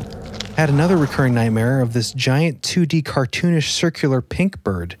 Had another recurring nightmare of this giant 2D cartoonish circular pink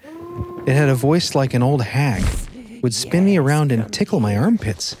bird. It had a voice like an old hag, would spin me around and tickle my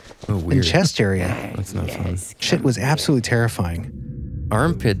armpits and chest area. That's not fun. Shit was absolutely terrifying.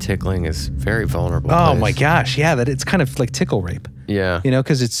 Armpit tickling is very vulnerable. Oh place. my gosh, yeah, that it's kind of like tickle rape. Yeah. You know,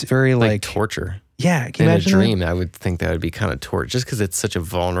 because it's very like torture. Yeah, can you In a imagine that? dream, I would think that would be kind of torture, just because it's such a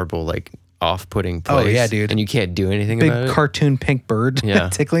vulnerable, like off-putting place. Oh, yeah, dude. And you can't do anything Big about it. cartoon pink bird Yeah.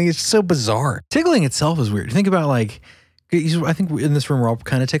 tickling. It's so bizarre. Tickling itself is weird. Think about like, I think in this room we're all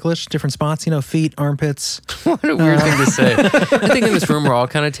kind of ticklish, different spots, you know, feet, armpits. What a weird thing to say. I think in this room we're all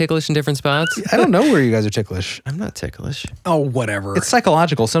kind of ticklish in different spots. I don't know where you guys are ticklish. I'm not ticklish. Oh, whatever. It's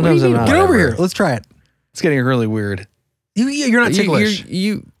psychological. Sometimes I'm not. Get over here. Let's try it. It's getting really weird. You're not ticklish.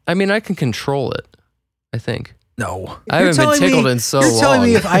 I mean, I can control it, I think. No. I haven't been tickled in so long. You're telling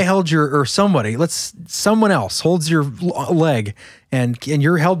me if I held or someone else holds your leg and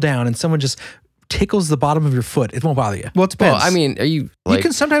you're held down and someone just tickles the bottom of your foot, it won't bother you. Well, it depends. Well, I mean, are you like...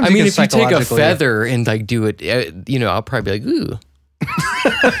 can sometimes I you mean, can if you take a psychologically- feather and like do it, I'll probably be like, ooh.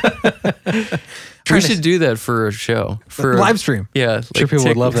 We should do that for a show. For Live stream. Yeah. Like Sure people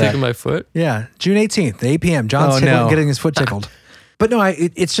would love that. Tickling my foot. Yeah. June 18th, at 8 p.m. John's getting his foot tickled. But no,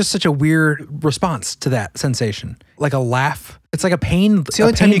 it's just such a weird response to that sensation. Like a laugh. It's like a pain. It's the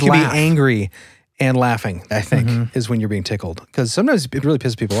only time you can laugh. be angry and laughing, I think, is when you're being tickled. Because sometimes it really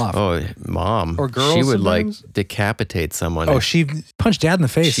pisses people off. Oh, mom. Or girls She would sometimes. like decapitate someone. Oh, if she Punched dad in the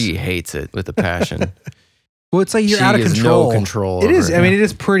face. She hates it with a passion. Well, it's like you're She out of has control. no control. It over is. I mean, it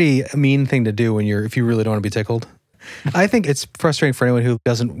is pretty mean thing to do if you really don't want to be tickled. I think it's frustrating for anyone who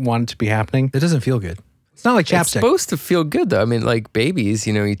doesn't want it to be happening. It doesn't feel good. It's not like It's chapstick. supposed to feel good though. I mean, like babies,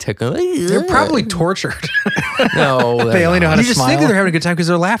 you tickle. They're probably tortured. No, They only know how You to just smile. think they're having a good time because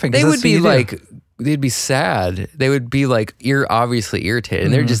they're laughing. 'cause They that's would be what you do. like, they'd be sad. They would be like, you're obviously irritated,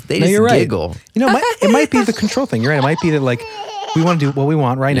 and they No, just you're right. giggle. You know, it might be the control thing. You're right. It might be that like we want to do what we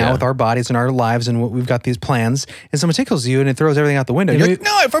want right now Yeah. with our bodies and our lives, and we've got these plans. And someone tickles you, and it throws everything out the window. And you're like,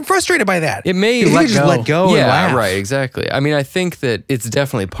 no, if I'm frustrated by that. It may You can just let go and Yeah, laugh. right, exactly. I mean, I think that it's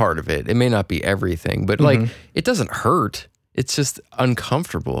definitely part of it. It may not be everything, but like, it doesn't hurt. It's just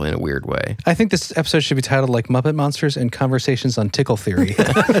uncomfortable in a weird way. I think this episode should be titled like Muppet Monsters and Conversations on Tickle Theory.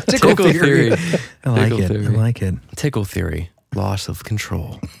 Tickle theory. I like Tickle it. theory. I like it. Tickle theory. Loss of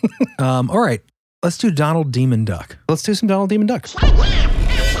control. All right. Let's do Donald Demon Duck. Let's do some Donald Demon Duck.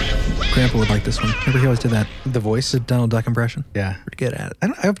 Grandpa would like this one. Remember he always did that. The voice. The Donald Duck impression. Yeah. Pretty good at it.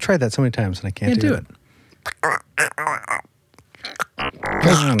 I've tried that so many times and I can't Can't do it.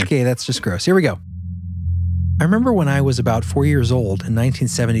 Okay, that's just gross. Here we go. I remember when I was about 4 years old in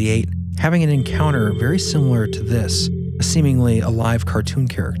 1978, having an encounter very similar to this, a seemingly alive cartoon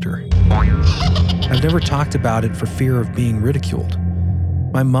character. I've never talked about it for fear of being ridiculed.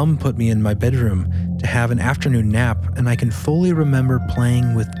 My mom put me in my bedroom to have an afternoon nap, and I can fully remember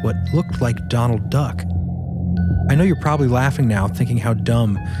playing with what looked like Donald Duck. I know you're probably laughing now, thinking how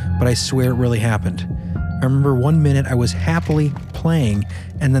dumb, but I swear it really happened. I remember one minute I was happily playing,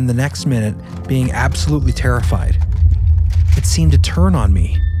 and then the next minute being absolutely terrified. It seemed to turn on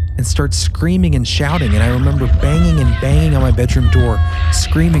me and start screaming and shouting, and I remember banging on my bedroom door,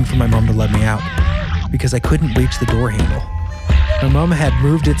 screaming for my mom to let me out, because I couldn't reach the door handle. My mom had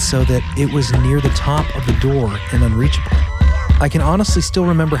moved it so that it was near the top of the door and unreachable. I can honestly still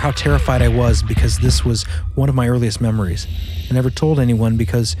remember how terrified I was because this was one of my earliest memories. I never told anyone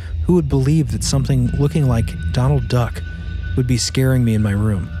because who would believe that something looking like Donald Duck would be scaring me in my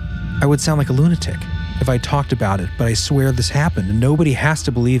room? I would sound like a lunatic if I talked about it, but I swear this happened and nobody has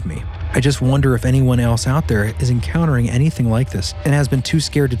to believe me. I just wonder if anyone else out there is encountering anything like this and has been too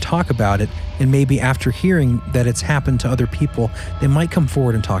scared to talk about it, and maybe after hearing that it's happened to other people, they might come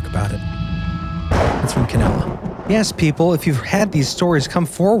forward and talk about it. That's from Canella. Yes, people, if you've had these stories, come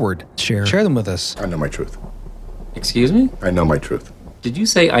forward. Share them with us. I know my truth. Excuse me? I know my truth. Did you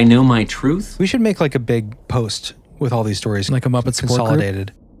say I know my truth? We should make like a big post with all these stories. Like a Muppet support group?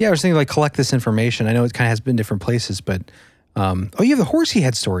 consolidated. Yeah, I was thinking like collect this information. I know it kind of has been different places, but oh, you have the horse he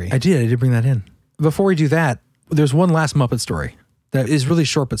had story. I did bring that in. Before we do that, there's one last Muppet story that is really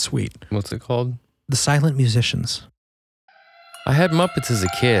short but sweet. What's it called? The Silent Musicians. I had Muppets as a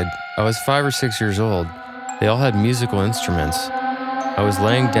kid. I was 5 or 6 years old. They all had musical instruments. I was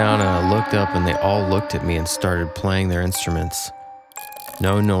laying down and I looked up and they all looked at me and started playing their instruments.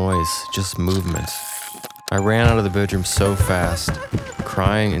 No noise, just movement. I ran out of the bedroom so fast,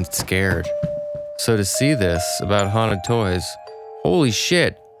 crying and scared. So to see this about haunted toys, holy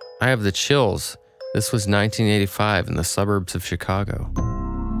shit, I have the chills. This was 1985 in the suburbs of Chicago.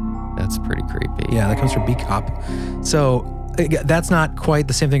 That's pretty creepy. Yeah, that comes from B-Cop. So that's not quite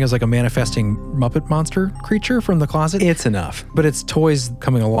the same thing as like a manifesting Muppet monster creature from the closet. It's enough. But it's toys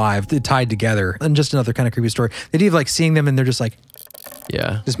coming alive, tied together. And just another kind of creepy story. The idea of like seeing them and they're just like,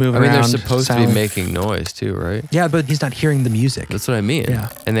 Yeah. Just moving I mean, around, they're supposed to silent. be making noise too, right? yeah, but he's not hearing the music. That's what I mean. Yeah.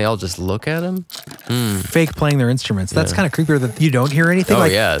 And they all just look at him? Fake playing their instruments. That's kind of creepier that you don't hear anything. Oh,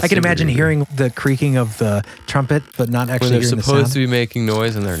 like, yeah, it's I can super imagine creepy. hearing the creaking of the trumpet, but not When actually they're hearing the supposed sound. to be making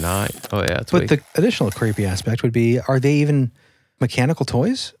noise and they're not. Oh, yeah. It's But the additional creepy aspect would be, are they even mechanical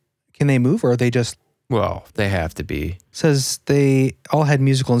toys? Can they move, or are they just, Well, they have to be. says they all had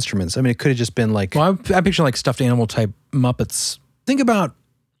musical instruments. I mean, it could have just been like, Well, I'm picturing like stuffed animal type Muppets. Think about,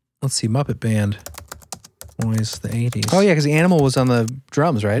 let's see, Muppet Band. Boys, the 80s. oh yeah, because the animal was on the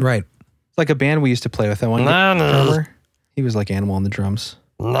drums, right? Right. It's like a band we used to play with. That one drummer. He was like Animal on the drums.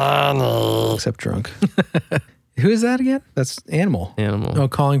 Except drunk. Who is that again? That's Animal. Animal. Oh,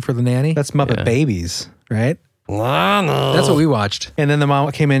 Calling for the Nanny? That's Muppet Yeah. Babies, right? That's what we watched. And then the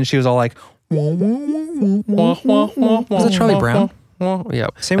mom came in, she was all like, Was that Charlie Brown? Well, yeah.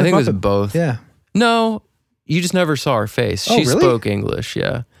 Same I with think it was Muppet. both. yeah. No, you just never saw her face. Oh, She really? spoke English,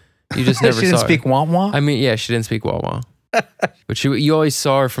 yeah. You just never she didn't saw speak her. wah wah? I mean, yeah, she didn't speak Wawa. But you always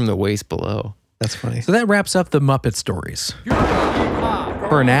saw her from the waist below. That's funny. So that wraps up the Muppet stories.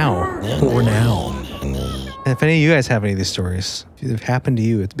 For now. For now. And if any of you guys have any of these stories, if they've happened to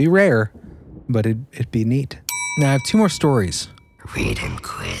you, it'd be rare, but it'd be neat. Now I have two more stories. Read him,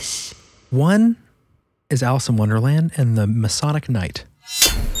 Chris. One is Alice in Wonderland and the Masonic Knight.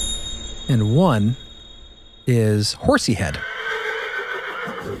 And one is Horsey Head.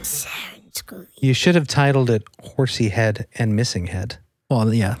 You should have titled it Horsey Head and Missing Head,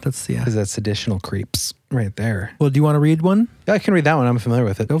 Well, yeah, that's because that's additional creeps right there. Well, do you want to read one? I can read that one. I'm familiar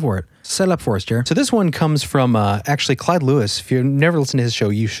with it. Go for it. Set it up for us, Jared. So this one comes from actually Clyde Lewis. If you've never listened to his show,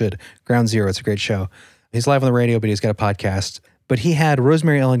 you should. Ground Zero. It's a great show. He's live on the radio, but he's got a podcast. But he had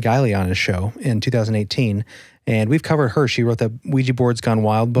Rosemary Ellen Guiley on his show in 2018, and we've covered her. She wrote the Ouija Boards Gone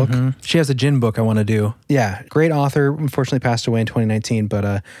Wild book. She has a gin book I want to do. Yeah, great author. Unfortunately passed away in 2019,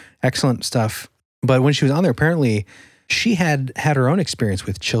 but excellent stuff. But when she was on there, apparently she had her own experience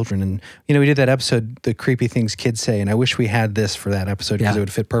with children. And, you know, we did that episode, The Creepy Things Kids Say, and I wish we had this for that episode because Yeah. it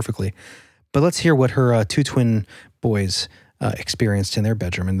would fit perfectly. But let's hear what her two twin boys experienced in their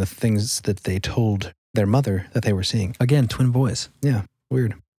bedroom and the things that they told their mother that they were seeing. Again, twin boys. Yeah,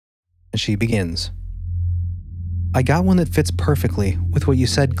 weird. And she begins. I got one that fits perfectly with what you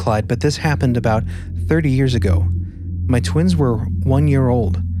said, Clyde, but this happened about 30 years ago. My twins were 1 year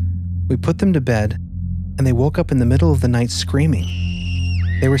old. We put them to bed, and they woke up in the middle of the night screaming.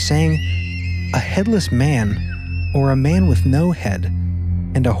 They were saying, a headless man, or a man with no head,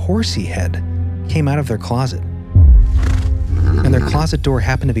 and a horsey head came out of their closet. And their closet door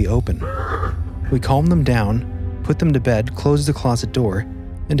happened to be open. We calmed them down, put them to bed, closed the closet door,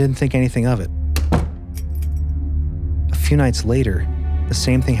 and didn't think anything of it. A few nights later, the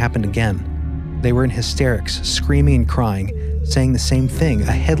same thing happened again. They were in hysterics, screaming and crying, saying the same thing.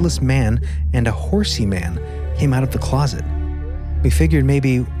 A headless man and a horsey man came out of the closet. We figured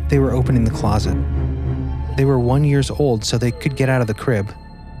maybe they were opening the closet. They were 1 year old, so they could get out of the crib.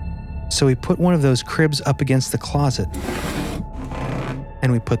 So we put one of those cribs up against the closet,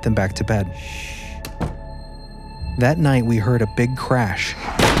 and we put them back to bed. That night, we heard a big crash,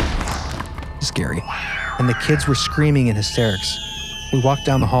 Scary. and the kids were screaming in hysterics. We walked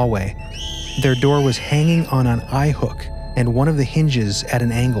down the hallway. Their door was hanging on an eye hook and one of the hinges at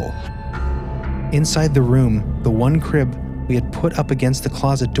an angle. Inside the room, the one crib we had put up against the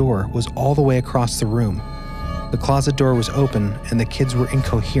closet door was all the way across the room. The closet door was open, and the kids were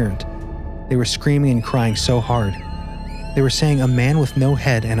incoherent. They were screaming and crying so hard. They were saying a man with no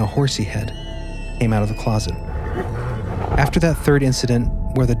head and a horsey head came out of the closet. After that third incident,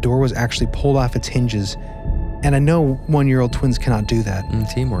 where the door was actually pulled off its hinges, and I know 1 year old twins cannot do that,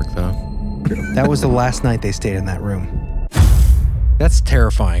 Teamwork, though. that was the last night they stayed in that room. That's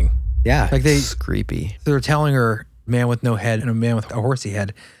terrifying. Yeah. Like It's creepy. they're telling her man with no head and a man with a horsey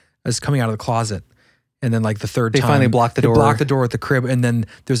head is coming out of the closet. And then like the third They time. finally block the door. They block the door at the crib, and then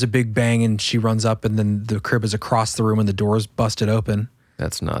there's a big bang and she runs up, and then the crib is across the room and the door's busted open.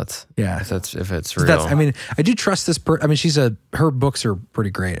 That's nuts. Yeah. If it's So real. I mean, I do trust this her books are pretty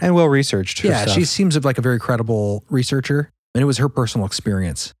great. And well researched. her Yeah, stuff. she seems like a very credible researcher. And it was her personal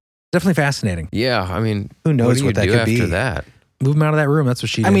experience. Definitely fascinating. Yeah, I mean, Who knows what what do you that do could after be? that? Move him out of that room. That's what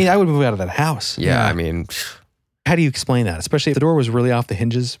she did. I mean, I would move out of that house. Yeah, I mean, How do you explain that? Especially if the door was really off the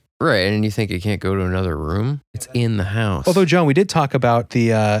hinges. right. And you think it can't go to another room? It's in the house. Although, Joan, we did talk about the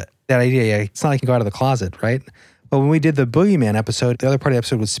that idea. Yeah, it's not like you can go out of the closet, right? But when we did the Boogeyman episode, the other part of the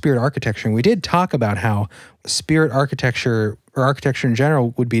episode was spirit architecture. And we did talk about how spirit architecture or architecture in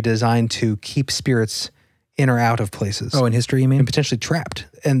general would be designed to keep spirits in or out of places. in history, you mean? And potentially trapped.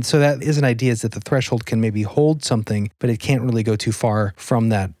 And so that is an idea, is that the threshold can maybe hold something, but it can't really go too far from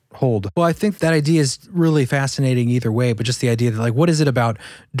that hold. Well, I think that idea is really fascinating either way, but just the idea that, like, what is it about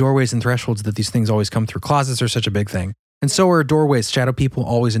doorways and thresholds that these things always come through? Closets are such a big thing. And so are doorways, shadow people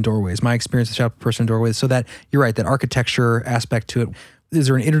always in doorways. My experience with shadow person in doorways. So that, you're right, that architecture aspect to it. Is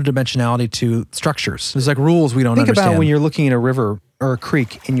there an interdimensionality to structures? There's like rules we don't Think understand. about when you're looking at a river or a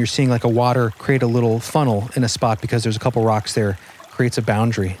creek and you're seeing like a water create a little funnel in a spot because there's a couple rocks there, creates a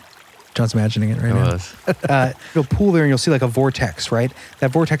boundary. John's imagining it right now. You'll pool there and you'll see like a vortex, right?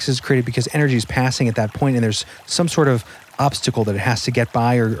 That vortex is created because energy is passing at that point and there's some sort of obstacle that it has to get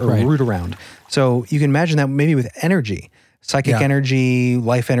by or Right. route around. So you can imagine that maybe with energy, psychic Yeah. energy,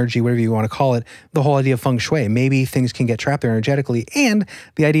 life energy, whatever you want to call it, the whole idea of feng shui. Maybe things can get trapped there energetically. And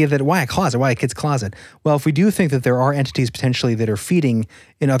the idea that why a closet? Why a kid's closet? Well, if we do think that there are entities potentially that are feeding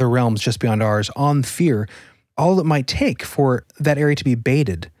in other realms just beyond ours on fear, all it might take for that area to be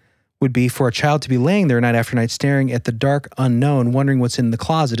baited would be for a child to be laying there night after night staring at the dark unknown, wondering what's in the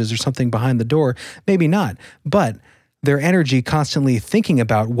closet. Is there something behind the door? Maybe not. But their energy constantly thinking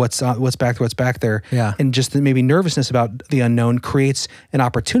about what's back there, Yeah. and just the maybe nervousness about the unknown creates an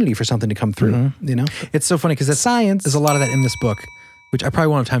opportunity for something to come through, you know? It's so funny because that's Science. There's a lot of that in this book, which I probably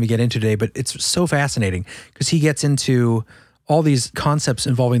won't have time to get into today, but it's so fascinating because he gets into all these concepts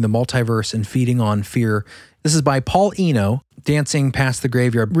involving the multiverse and feeding on fear. This is by Paul Eno, Dancing Past the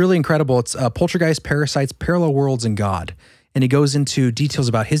Graveyard. Really incredible. It's Poltergeist, Parasites, Parallel Worlds, and God. And he goes into details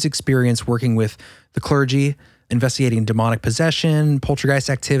about his experience working with the clergy, investigating demonic possession, poltergeist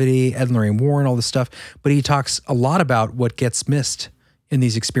activity, Ed and Lorraine Warren, all this stuff. But he talks a lot about what gets missed in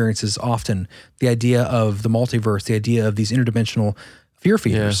these experiences often. The idea of the multiverse, the idea of these interdimensional fear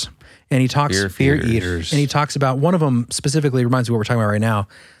feeders. And he talks Fear eaters. And he talks about one of them specifically, reminds me of what we're talking about right now.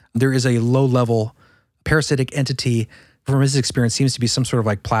 There is a low level parasitic entity from his experience, seems to be some sort of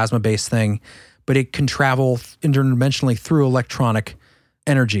like plasma based thing, but it can travel interdimensionally through electronic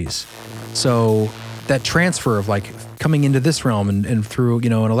energies. So that transfer of like coming into this realm and through, you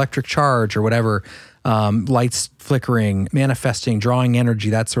know, an electric charge or whatever, lights flickering, manifesting, drawing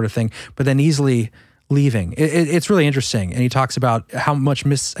energy, that sort of thing, but then easily leaving. It's really interesting. And he talks about how much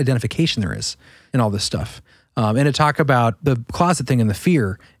misidentification there is in all this stuff. And to talk about the closet thing and the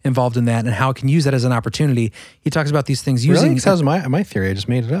fear involved in that and how it can use that as an opportunity. He talks about these things using... Really? That was my theory. I just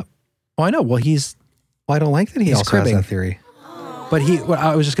made it up. Oh, I know. Well, I don't like that he he's also cribbing. has that theory. But what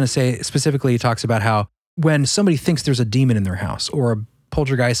I was just going to say, specifically, he talks about how when somebody thinks there's a demon in their house or a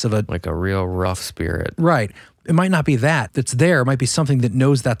poltergeist of a... Like a real rough spirit. Right. It might not be that's there. It might be something that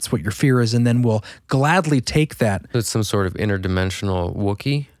knows that's what your fear is and then will gladly take that. It's some sort of interdimensional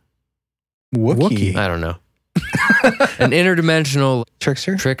Wookiee. Wookiee. I don't know. An interdimensional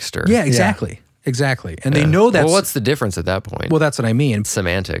trickster. Yeah, exactly. Exactly. And they know that's... Well, what's the difference at that point? Well, that's what I mean.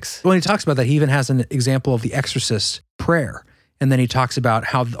 Semantics. When he talks about that, he even has an example of the Exorcist prayer. And then he talks about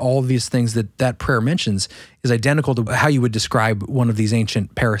how all of these things that prayer mentions is identical to how you would describe one of these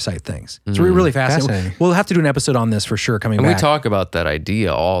ancient parasite things. It's really fascinating. We'll have to do an episode on this for sure coming and back. We talk about that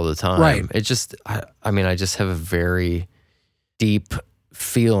idea all the time. Right. It just, I just have a very deep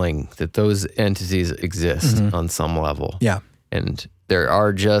feeling that those entities exist on some level. Yeah. And there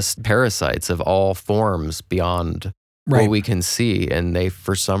are just parasites of all forms beyond what we can see. And they,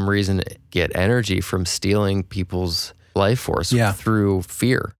 for some reason, get energy from stealing people's life force through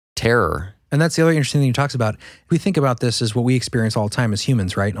fear, terror. And that's the other interesting thing he talks about. If we think about this as what we experience all the time as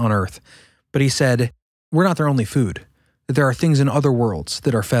humans, right, on Earth. But he said, we're not their only food. That there are things in other worlds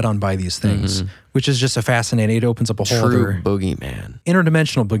that are fed on by these things, which is just a fascinating, it opens up a whole True other... boogeyman.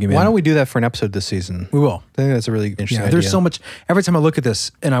 Interdimensional boogeyman. Why don't we do that for an episode this season? We will. I think that's a really interesting idea. There's so much... Every time I look at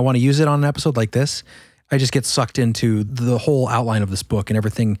this and I want to use it on an episode like this, I just get sucked into the whole outline of this book and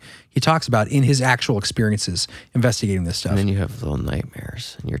everything he talks about in his actual experiences investigating this stuff. And then you have little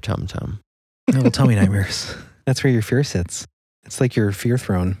nightmares in your tum-tum. Little tummy nightmares. That's where your fear sits. It's like your fear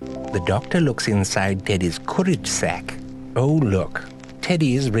throne. The doctor looks inside Teddy's courage sack. Oh, look.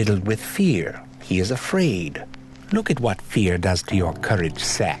 Teddy is riddled with fear. He is afraid. Look at what fear does to your courage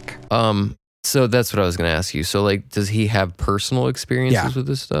sack. So that's what I was going to ask you. So, like, does he have personal experiences with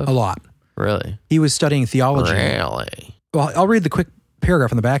this stuff? A lot. Really? He was studying theology. Really? Well, I'll read the quick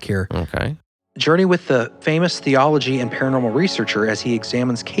paragraph on the back here. Okay. Journey with the famous theology and paranormal researcher as he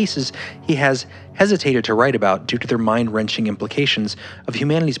examines cases he has hesitated to write about due to their mind-wrenching implications of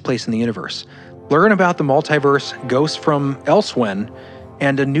humanity's place in the universe. Learn about the multiverse, ghosts from elsewhere,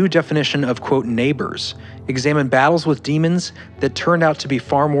 and a new definition of, quote, neighbors. Examine battles with demons that turned out to be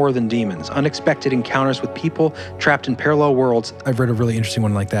far more than demons. Unexpected encounters with people trapped in parallel worlds. I've read a really interesting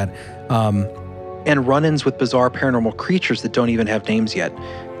one like that. And run-ins with bizarre paranormal creatures that don't even have names yet.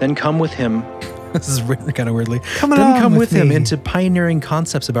 Then come with him. This is written kind of weirdly. Come with him into pioneering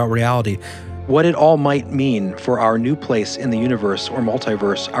concepts about reality. What it all might mean for our new place in the universe or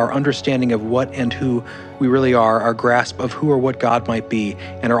multiverse, our understanding of what and who we really are, our grasp of who or what God might be,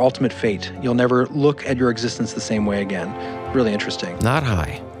 and our ultimate fate. You'll never look at your existence the same way again. Really interesting. Not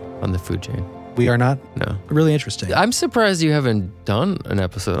high on the food chain. We are not? No. Really interesting. I'm surprised you haven't done an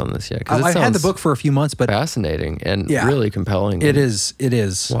episode on this yet. I've had the book for a few months, but fascinating and really compelling. It is.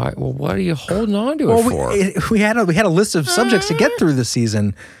 Why? Well, what are you holding on to it for? We had a list of subjects to get through this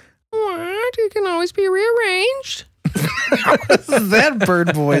season. What? It can always be rearranged. That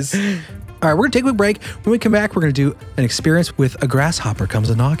bird voice. All right, we're going to take a quick break. When we come back, we're going to do an experience with a grasshopper comes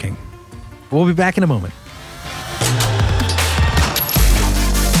a knocking. We'll be back in a moment.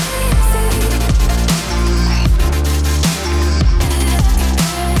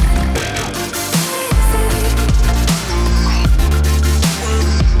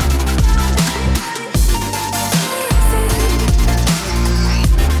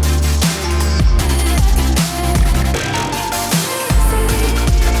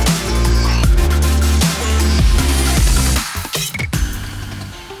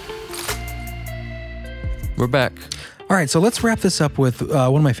 We're back. All right, so let's wrap this up with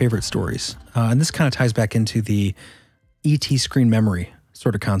one of my favorite stories. And this kind of ties back into the E.T. screen memory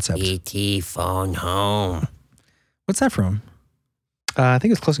sort of concept. E.T. phone home. What's that from? I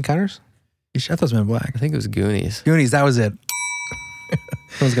think it's Close Encounters. I thought it was Men in Black. I think it was Goonies. Goonies, that was it.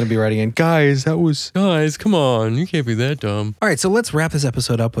 Someone's going to be writing in, guys, come on. You can't be that dumb. All right, so let's wrap this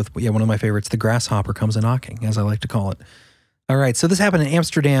episode up with one of my favorites, The Grasshopper Comes a Knocking, as I like to call it. All right, so this happened in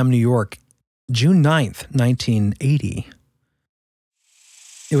Amsterdam, New York, June 9th, 1980.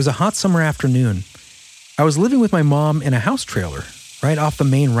 It was a hot summer afternoon. I was living with my mom in a house trailer right off the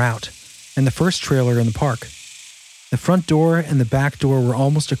main route and the first trailer in the park. The front door and the back door were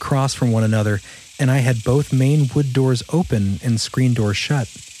almost across from one another, and I had both main wood doors open and screen doors shut.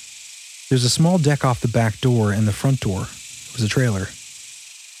 There's a small deck off the back door and the front door. It was a trailer.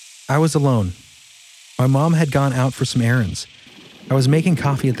 I was alone. My mom had gone out for some errands. I was making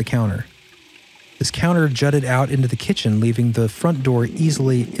coffee at the counter. This counter jutted out into the kitchen, leaving the front door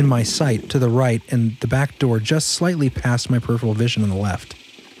easily in my sight to the right and the back door just slightly past my peripheral vision on the left.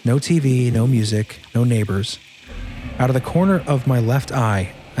 No TV, no music, no neighbors. Out of the corner of my left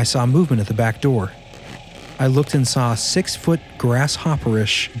eye, I saw movement at the back door. I looked and saw a 6-foot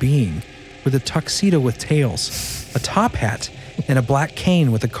grasshopperish being with a tuxedo with tails, a top hat, and a black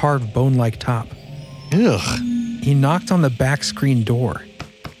cane with a carved bone-like top. Ugh. He knocked on the back screen door.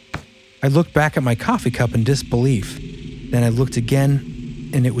 I looked back at my coffee cup in disbelief. Then I looked again,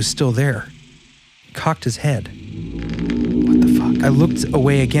 and it was still there. He cocked his head. What the fuck? I looked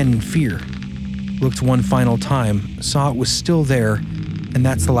away again in fear. Looked one final time, saw it was still there, and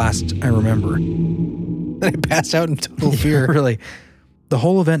that's the last I remember. Then I passed out in total fear. Really. The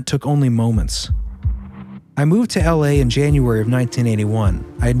whole event took only moments. I moved to LA in January of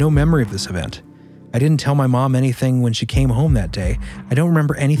 1981. I had no memory of this event. I didn't tell my mom anything when she came home that day. I don't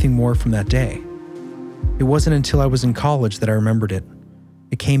remember anything more from that day. It wasn't until I was in college that I remembered it.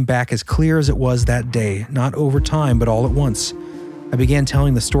 It came back as clear as it was that day, not over time, but all at once. I began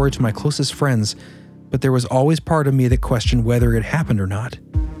telling the story to my closest friends, but there was always part of me that questioned whether it happened or not.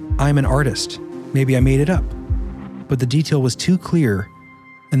 I'm an artist. Maybe I made it up. But the detail was too clear,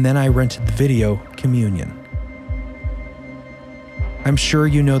 and then I rented the video, Communion. I'm sure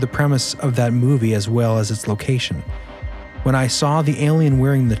you know the premise of that movie as well as its location. When I saw the alien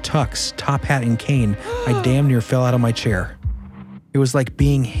wearing the tux, top hat, and cane, I damn near fell out of my chair. It was like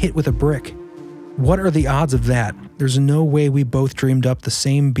being hit with a brick. What are the odds of that? There's no way we both dreamed up the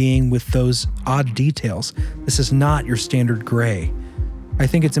same being with those odd details. This is not your standard gray. I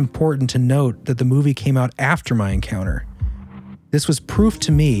think it's important to note that the movie came out after my encounter. This was proof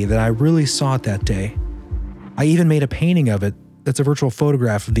to me that I really saw it that day. I even made a painting of it that's a virtual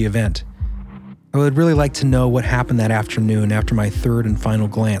photograph of the event. I would really like to know what happened that afternoon after my third and final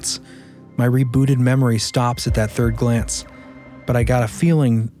glance. My rebooted memory stops at that third glance, but I got a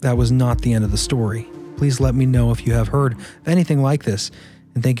feeling that was not the end of the story. Please let me know if you have heard of anything like this,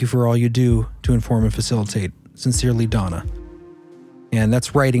 and thank you for all you do to inform and facilitate. Sincerely, Donna. And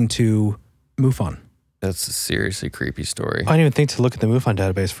that's writing to MUFON. That's a seriously creepy story. I didn't even think to look at the MUFON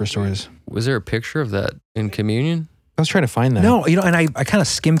database for stories. Was there a picture of that in Communion? I was trying to find that. No, and I kind of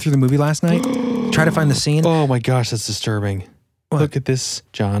skimmed through the movie last night, try to find the scene. Oh my gosh, that's disturbing. What? Look at this,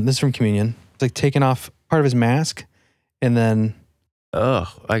 John. This is from Communion. It's like taking off part of his mask and then...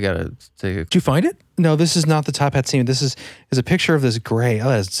 Oh, I gotta take a... Did you find it? No, this is not the top hat scene. This is a picture of this gray. Oh,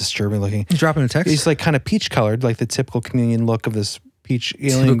 that's disturbing looking. He's dropping a text? He's like kind of peach colored, like the typical Communion look of this peach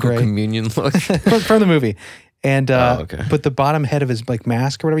alien Typical gray. Communion look. from the movie. And okay. But the bottom head of his like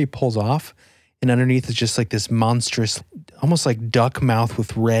mask or whatever he pulls off, and underneath is just like this monstrous, almost like duck mouth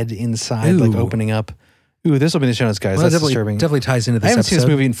with red inside, like opening up. Ooh, this will be the show notes, guys. Well, that's disturbing. Definitely ties into this I haven't episode. seen this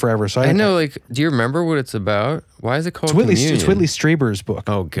movie in forever, so I know, like, do you remember what it's about? Why is it called Communion? It's Whitley Strieber's book.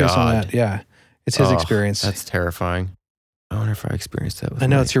 Oh, based on God. that. Yeah. It's his experience. That's terrifying. I wonder if I experienced that with I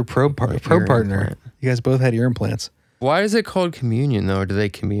know, my- it's your probe my ear partner. implant. You guys both had ear implants. Why is it called Communion, though? Do they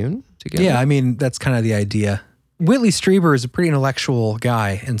commune together? Yeah, I mean, that's kind of the idea. Whitley Strieber is a pretty intellectual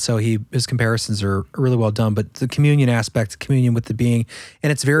guy, and so his comparisons are really well done. But the communion aspect, communion with the being,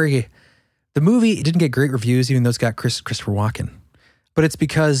 and it's very... The movie didn't get great reviews, even though it's got Christopher Walken. But it's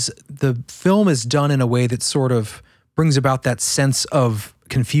because the film is done in a way that sort of brings about that sense of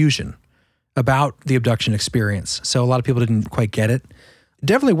confusion about the abduction experience. So a lot of people didn't quite get it.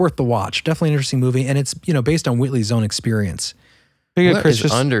 Definitely worth the watch. Definitely an interesting movie, and it's based on Whitley's own experience. What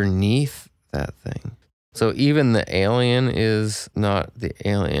is underneath that thing? So even the alien is not the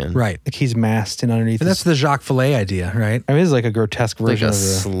alien. Right. Like he's masked and underneath. And that's the Jacques Vallée idea, right? I mean, it's like a grotesque Like version a of the...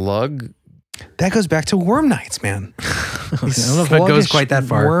 slug? That goes back to Worm Nights, man. I don't know if it goes quite that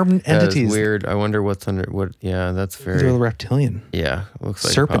far. Worm That entities. is weird. I wonder what's under... Yeah, that's These very... are the reptilian Yeah, looks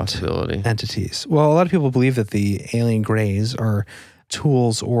like a serpent possibility. entities. Well, a lot of people believe that the alien greys are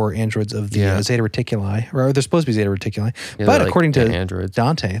tools or androids of the Zeta Reticuli, or they're supposed to be Zeta Reticuli. Yeah, but they're according like to androids.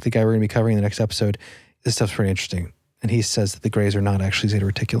 Dante, the guy we're going to be covering in the next episode, this stuff's pretty interesting. And he says that the greys are not actually Zeta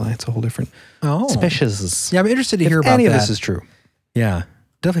Reticuli. It's a whole different species. Yeah, I'm interested to If hear about any that. of this is true. Yeah,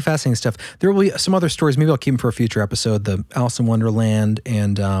 definitely fascinating stuff. There will be some other stories. Maybe I'll keep them for a future episode. The Alice in Wonderland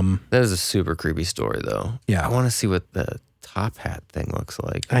and That is a super creepy story, though. Yeah. I want to see what the top hat thing looks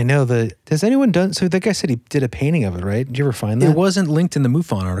like. I know has anyone done, so that guy said he did a painting of it, right? Did you ever find that? it wasn't linked in the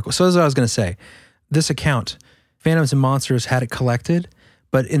MUFON article. So that's what I was going to say. This account, Phantoms and Monsters, had it collected,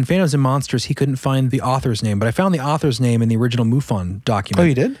 but in Phantoms and Monsters, he couldn't find the author's name. But I found the author's name in the original MUFON document. Oh,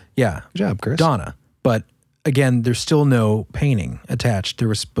 you did? Yeah. Good job, Chris. Donna. But again, there's still no painting attached. There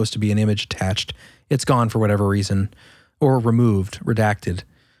was supposed to be an image attached. It's gone for whatever reason, or removed, redacted.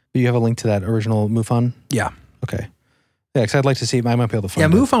 Do you have a link to that original MUFON? Yeah. Okay. Yeah, because I'd like to see, I might be able to Yeah,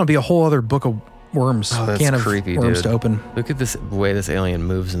 find it. MUFON would be a whole other book of worms, Oh, that's can of creepy, worms dude. to open. Look at this way this alien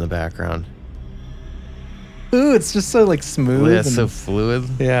moves in the background. Ooh, it's just so like smooth. Yeah, and- it's so fluid.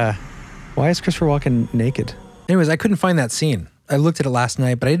 yeah. Why is Christopher Walken naked? Anyways, I couldn't find that scene. I looked at it last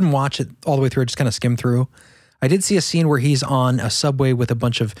night, but I didn't watch it all the way through. I just kind of skimmed through. I did see a scene where he's on a subway with a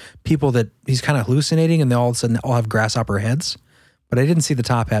bunch of people that he's kind of hallucinating, and they all of a sudden all have grasshopper heads. But I didn't see the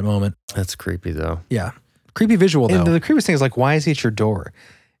top hat moment. That's creepy, though. Yeah. Creepy visual, though. And the creepiest thing is like, why is he at your door?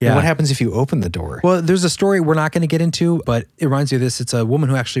 Yeah. And what happens if you open the door? Well, there's a story we're not going to get into, but it reminds me of this. It's a woman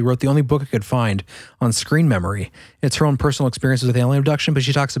who actually wrote the only book I could find on screen memory. It's her own personal experiences with alien abduction, but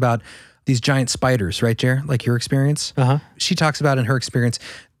she talks about these giant spiders, right, Jer? Like your experience? Uh-huh. She talks about in her experience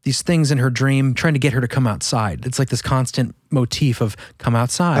these things in her dream trying to get her to come outside. It's like this constant motif of come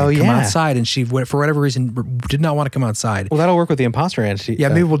outside, Oh, come yeah. outside. And she, for whatever reason, did not want to come outside. Well, that'll work with the imposter entity. Yeah,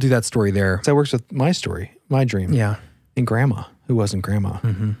 maybe we'll do that story there. That works with my story, my dream. Yeah. And grandma, who wasn't grandma.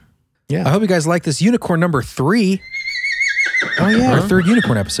 Mm-hmm. Yeah. I hope you guys like this unicorn number 3. Oh, yeah. Our third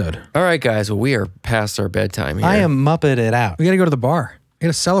unicorn episode. All right, guys. Well, we are past our bedtime here. I am Muppet it out. We got to go to the bar. We got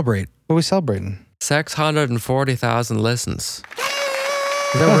to celebrate. What are we celebrating? 640,000 listens.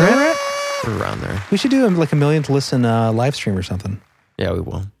 Is that where we're at? We're around there. We should do like a million to listen live stream or something. Yeah, we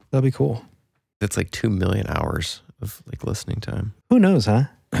will. That'd be cool. That's like 2 million hours of like listening time. Who knows, huh?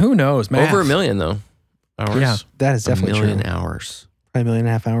 Who knows, man? Over 1 million, though. Hours. Yeah, that is definitely 1 million true. hours. Probably 1.5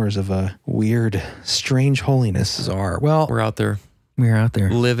 million hours of weird, strange holiness. Bizarre. Well, We're out there we're out there.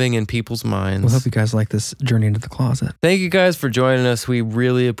 living in people's minds. We'll hope you guys like this journey into the closet. Thank you guys for joining us. We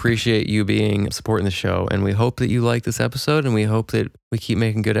really appreciate you supporting the show, and we hope that you like this episode, and we hope that we keep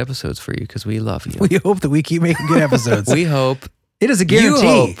making good episodes for you because we love you. We hope that we keep making good episodes. We hope. It is a guarantee.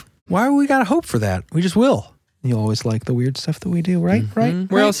 You hope. Why we got to hope for that? We just will. You always like the weird stuff that we do, right? Right?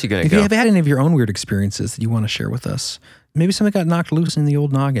 Where else you gonna If go? you have had any of your own weird experiences that you want to share with us, Maybe something got knocked loose in the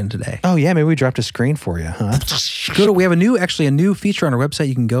old noggin today. Oh yeah, maybe we dropped a screen for you, huh? We have a new feature on our website.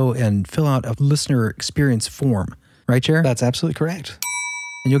 You can go and fill out a listener experience form. Right, Jer? That's absolutely correct.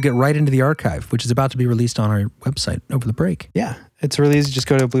 And you'll get right into the archive, which is about to be released on our website over the break. Yeah, it's really easy. Just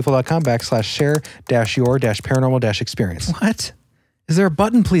go to beliefful.com/share-your-paranormal-experience. What? Is there a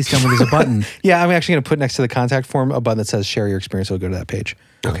button? Please tell me there's a button. Yeah, I'm actually going to put next to the contact form a button that says share your experience. It'll go to that page.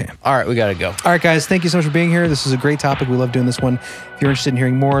 Okay. All right, we got to go. All right, guys. Thank you so much for being here. This is a great topic. We love doing this one. If you're interested in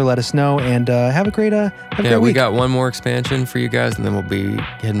hearing more, let us know. And have a great we week. got one more expansion for you guys, and then we'll be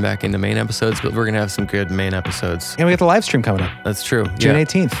heading back into main episodes. But we're going to have some good main episodes. And we got the live stream coming up. That's true. June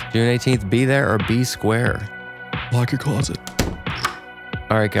 18th. June 18th. Be there or be square. Lock your closet.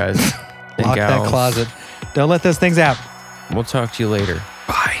 All right, guys. Lock that closet. Don't let those things out. We'll talk to you later.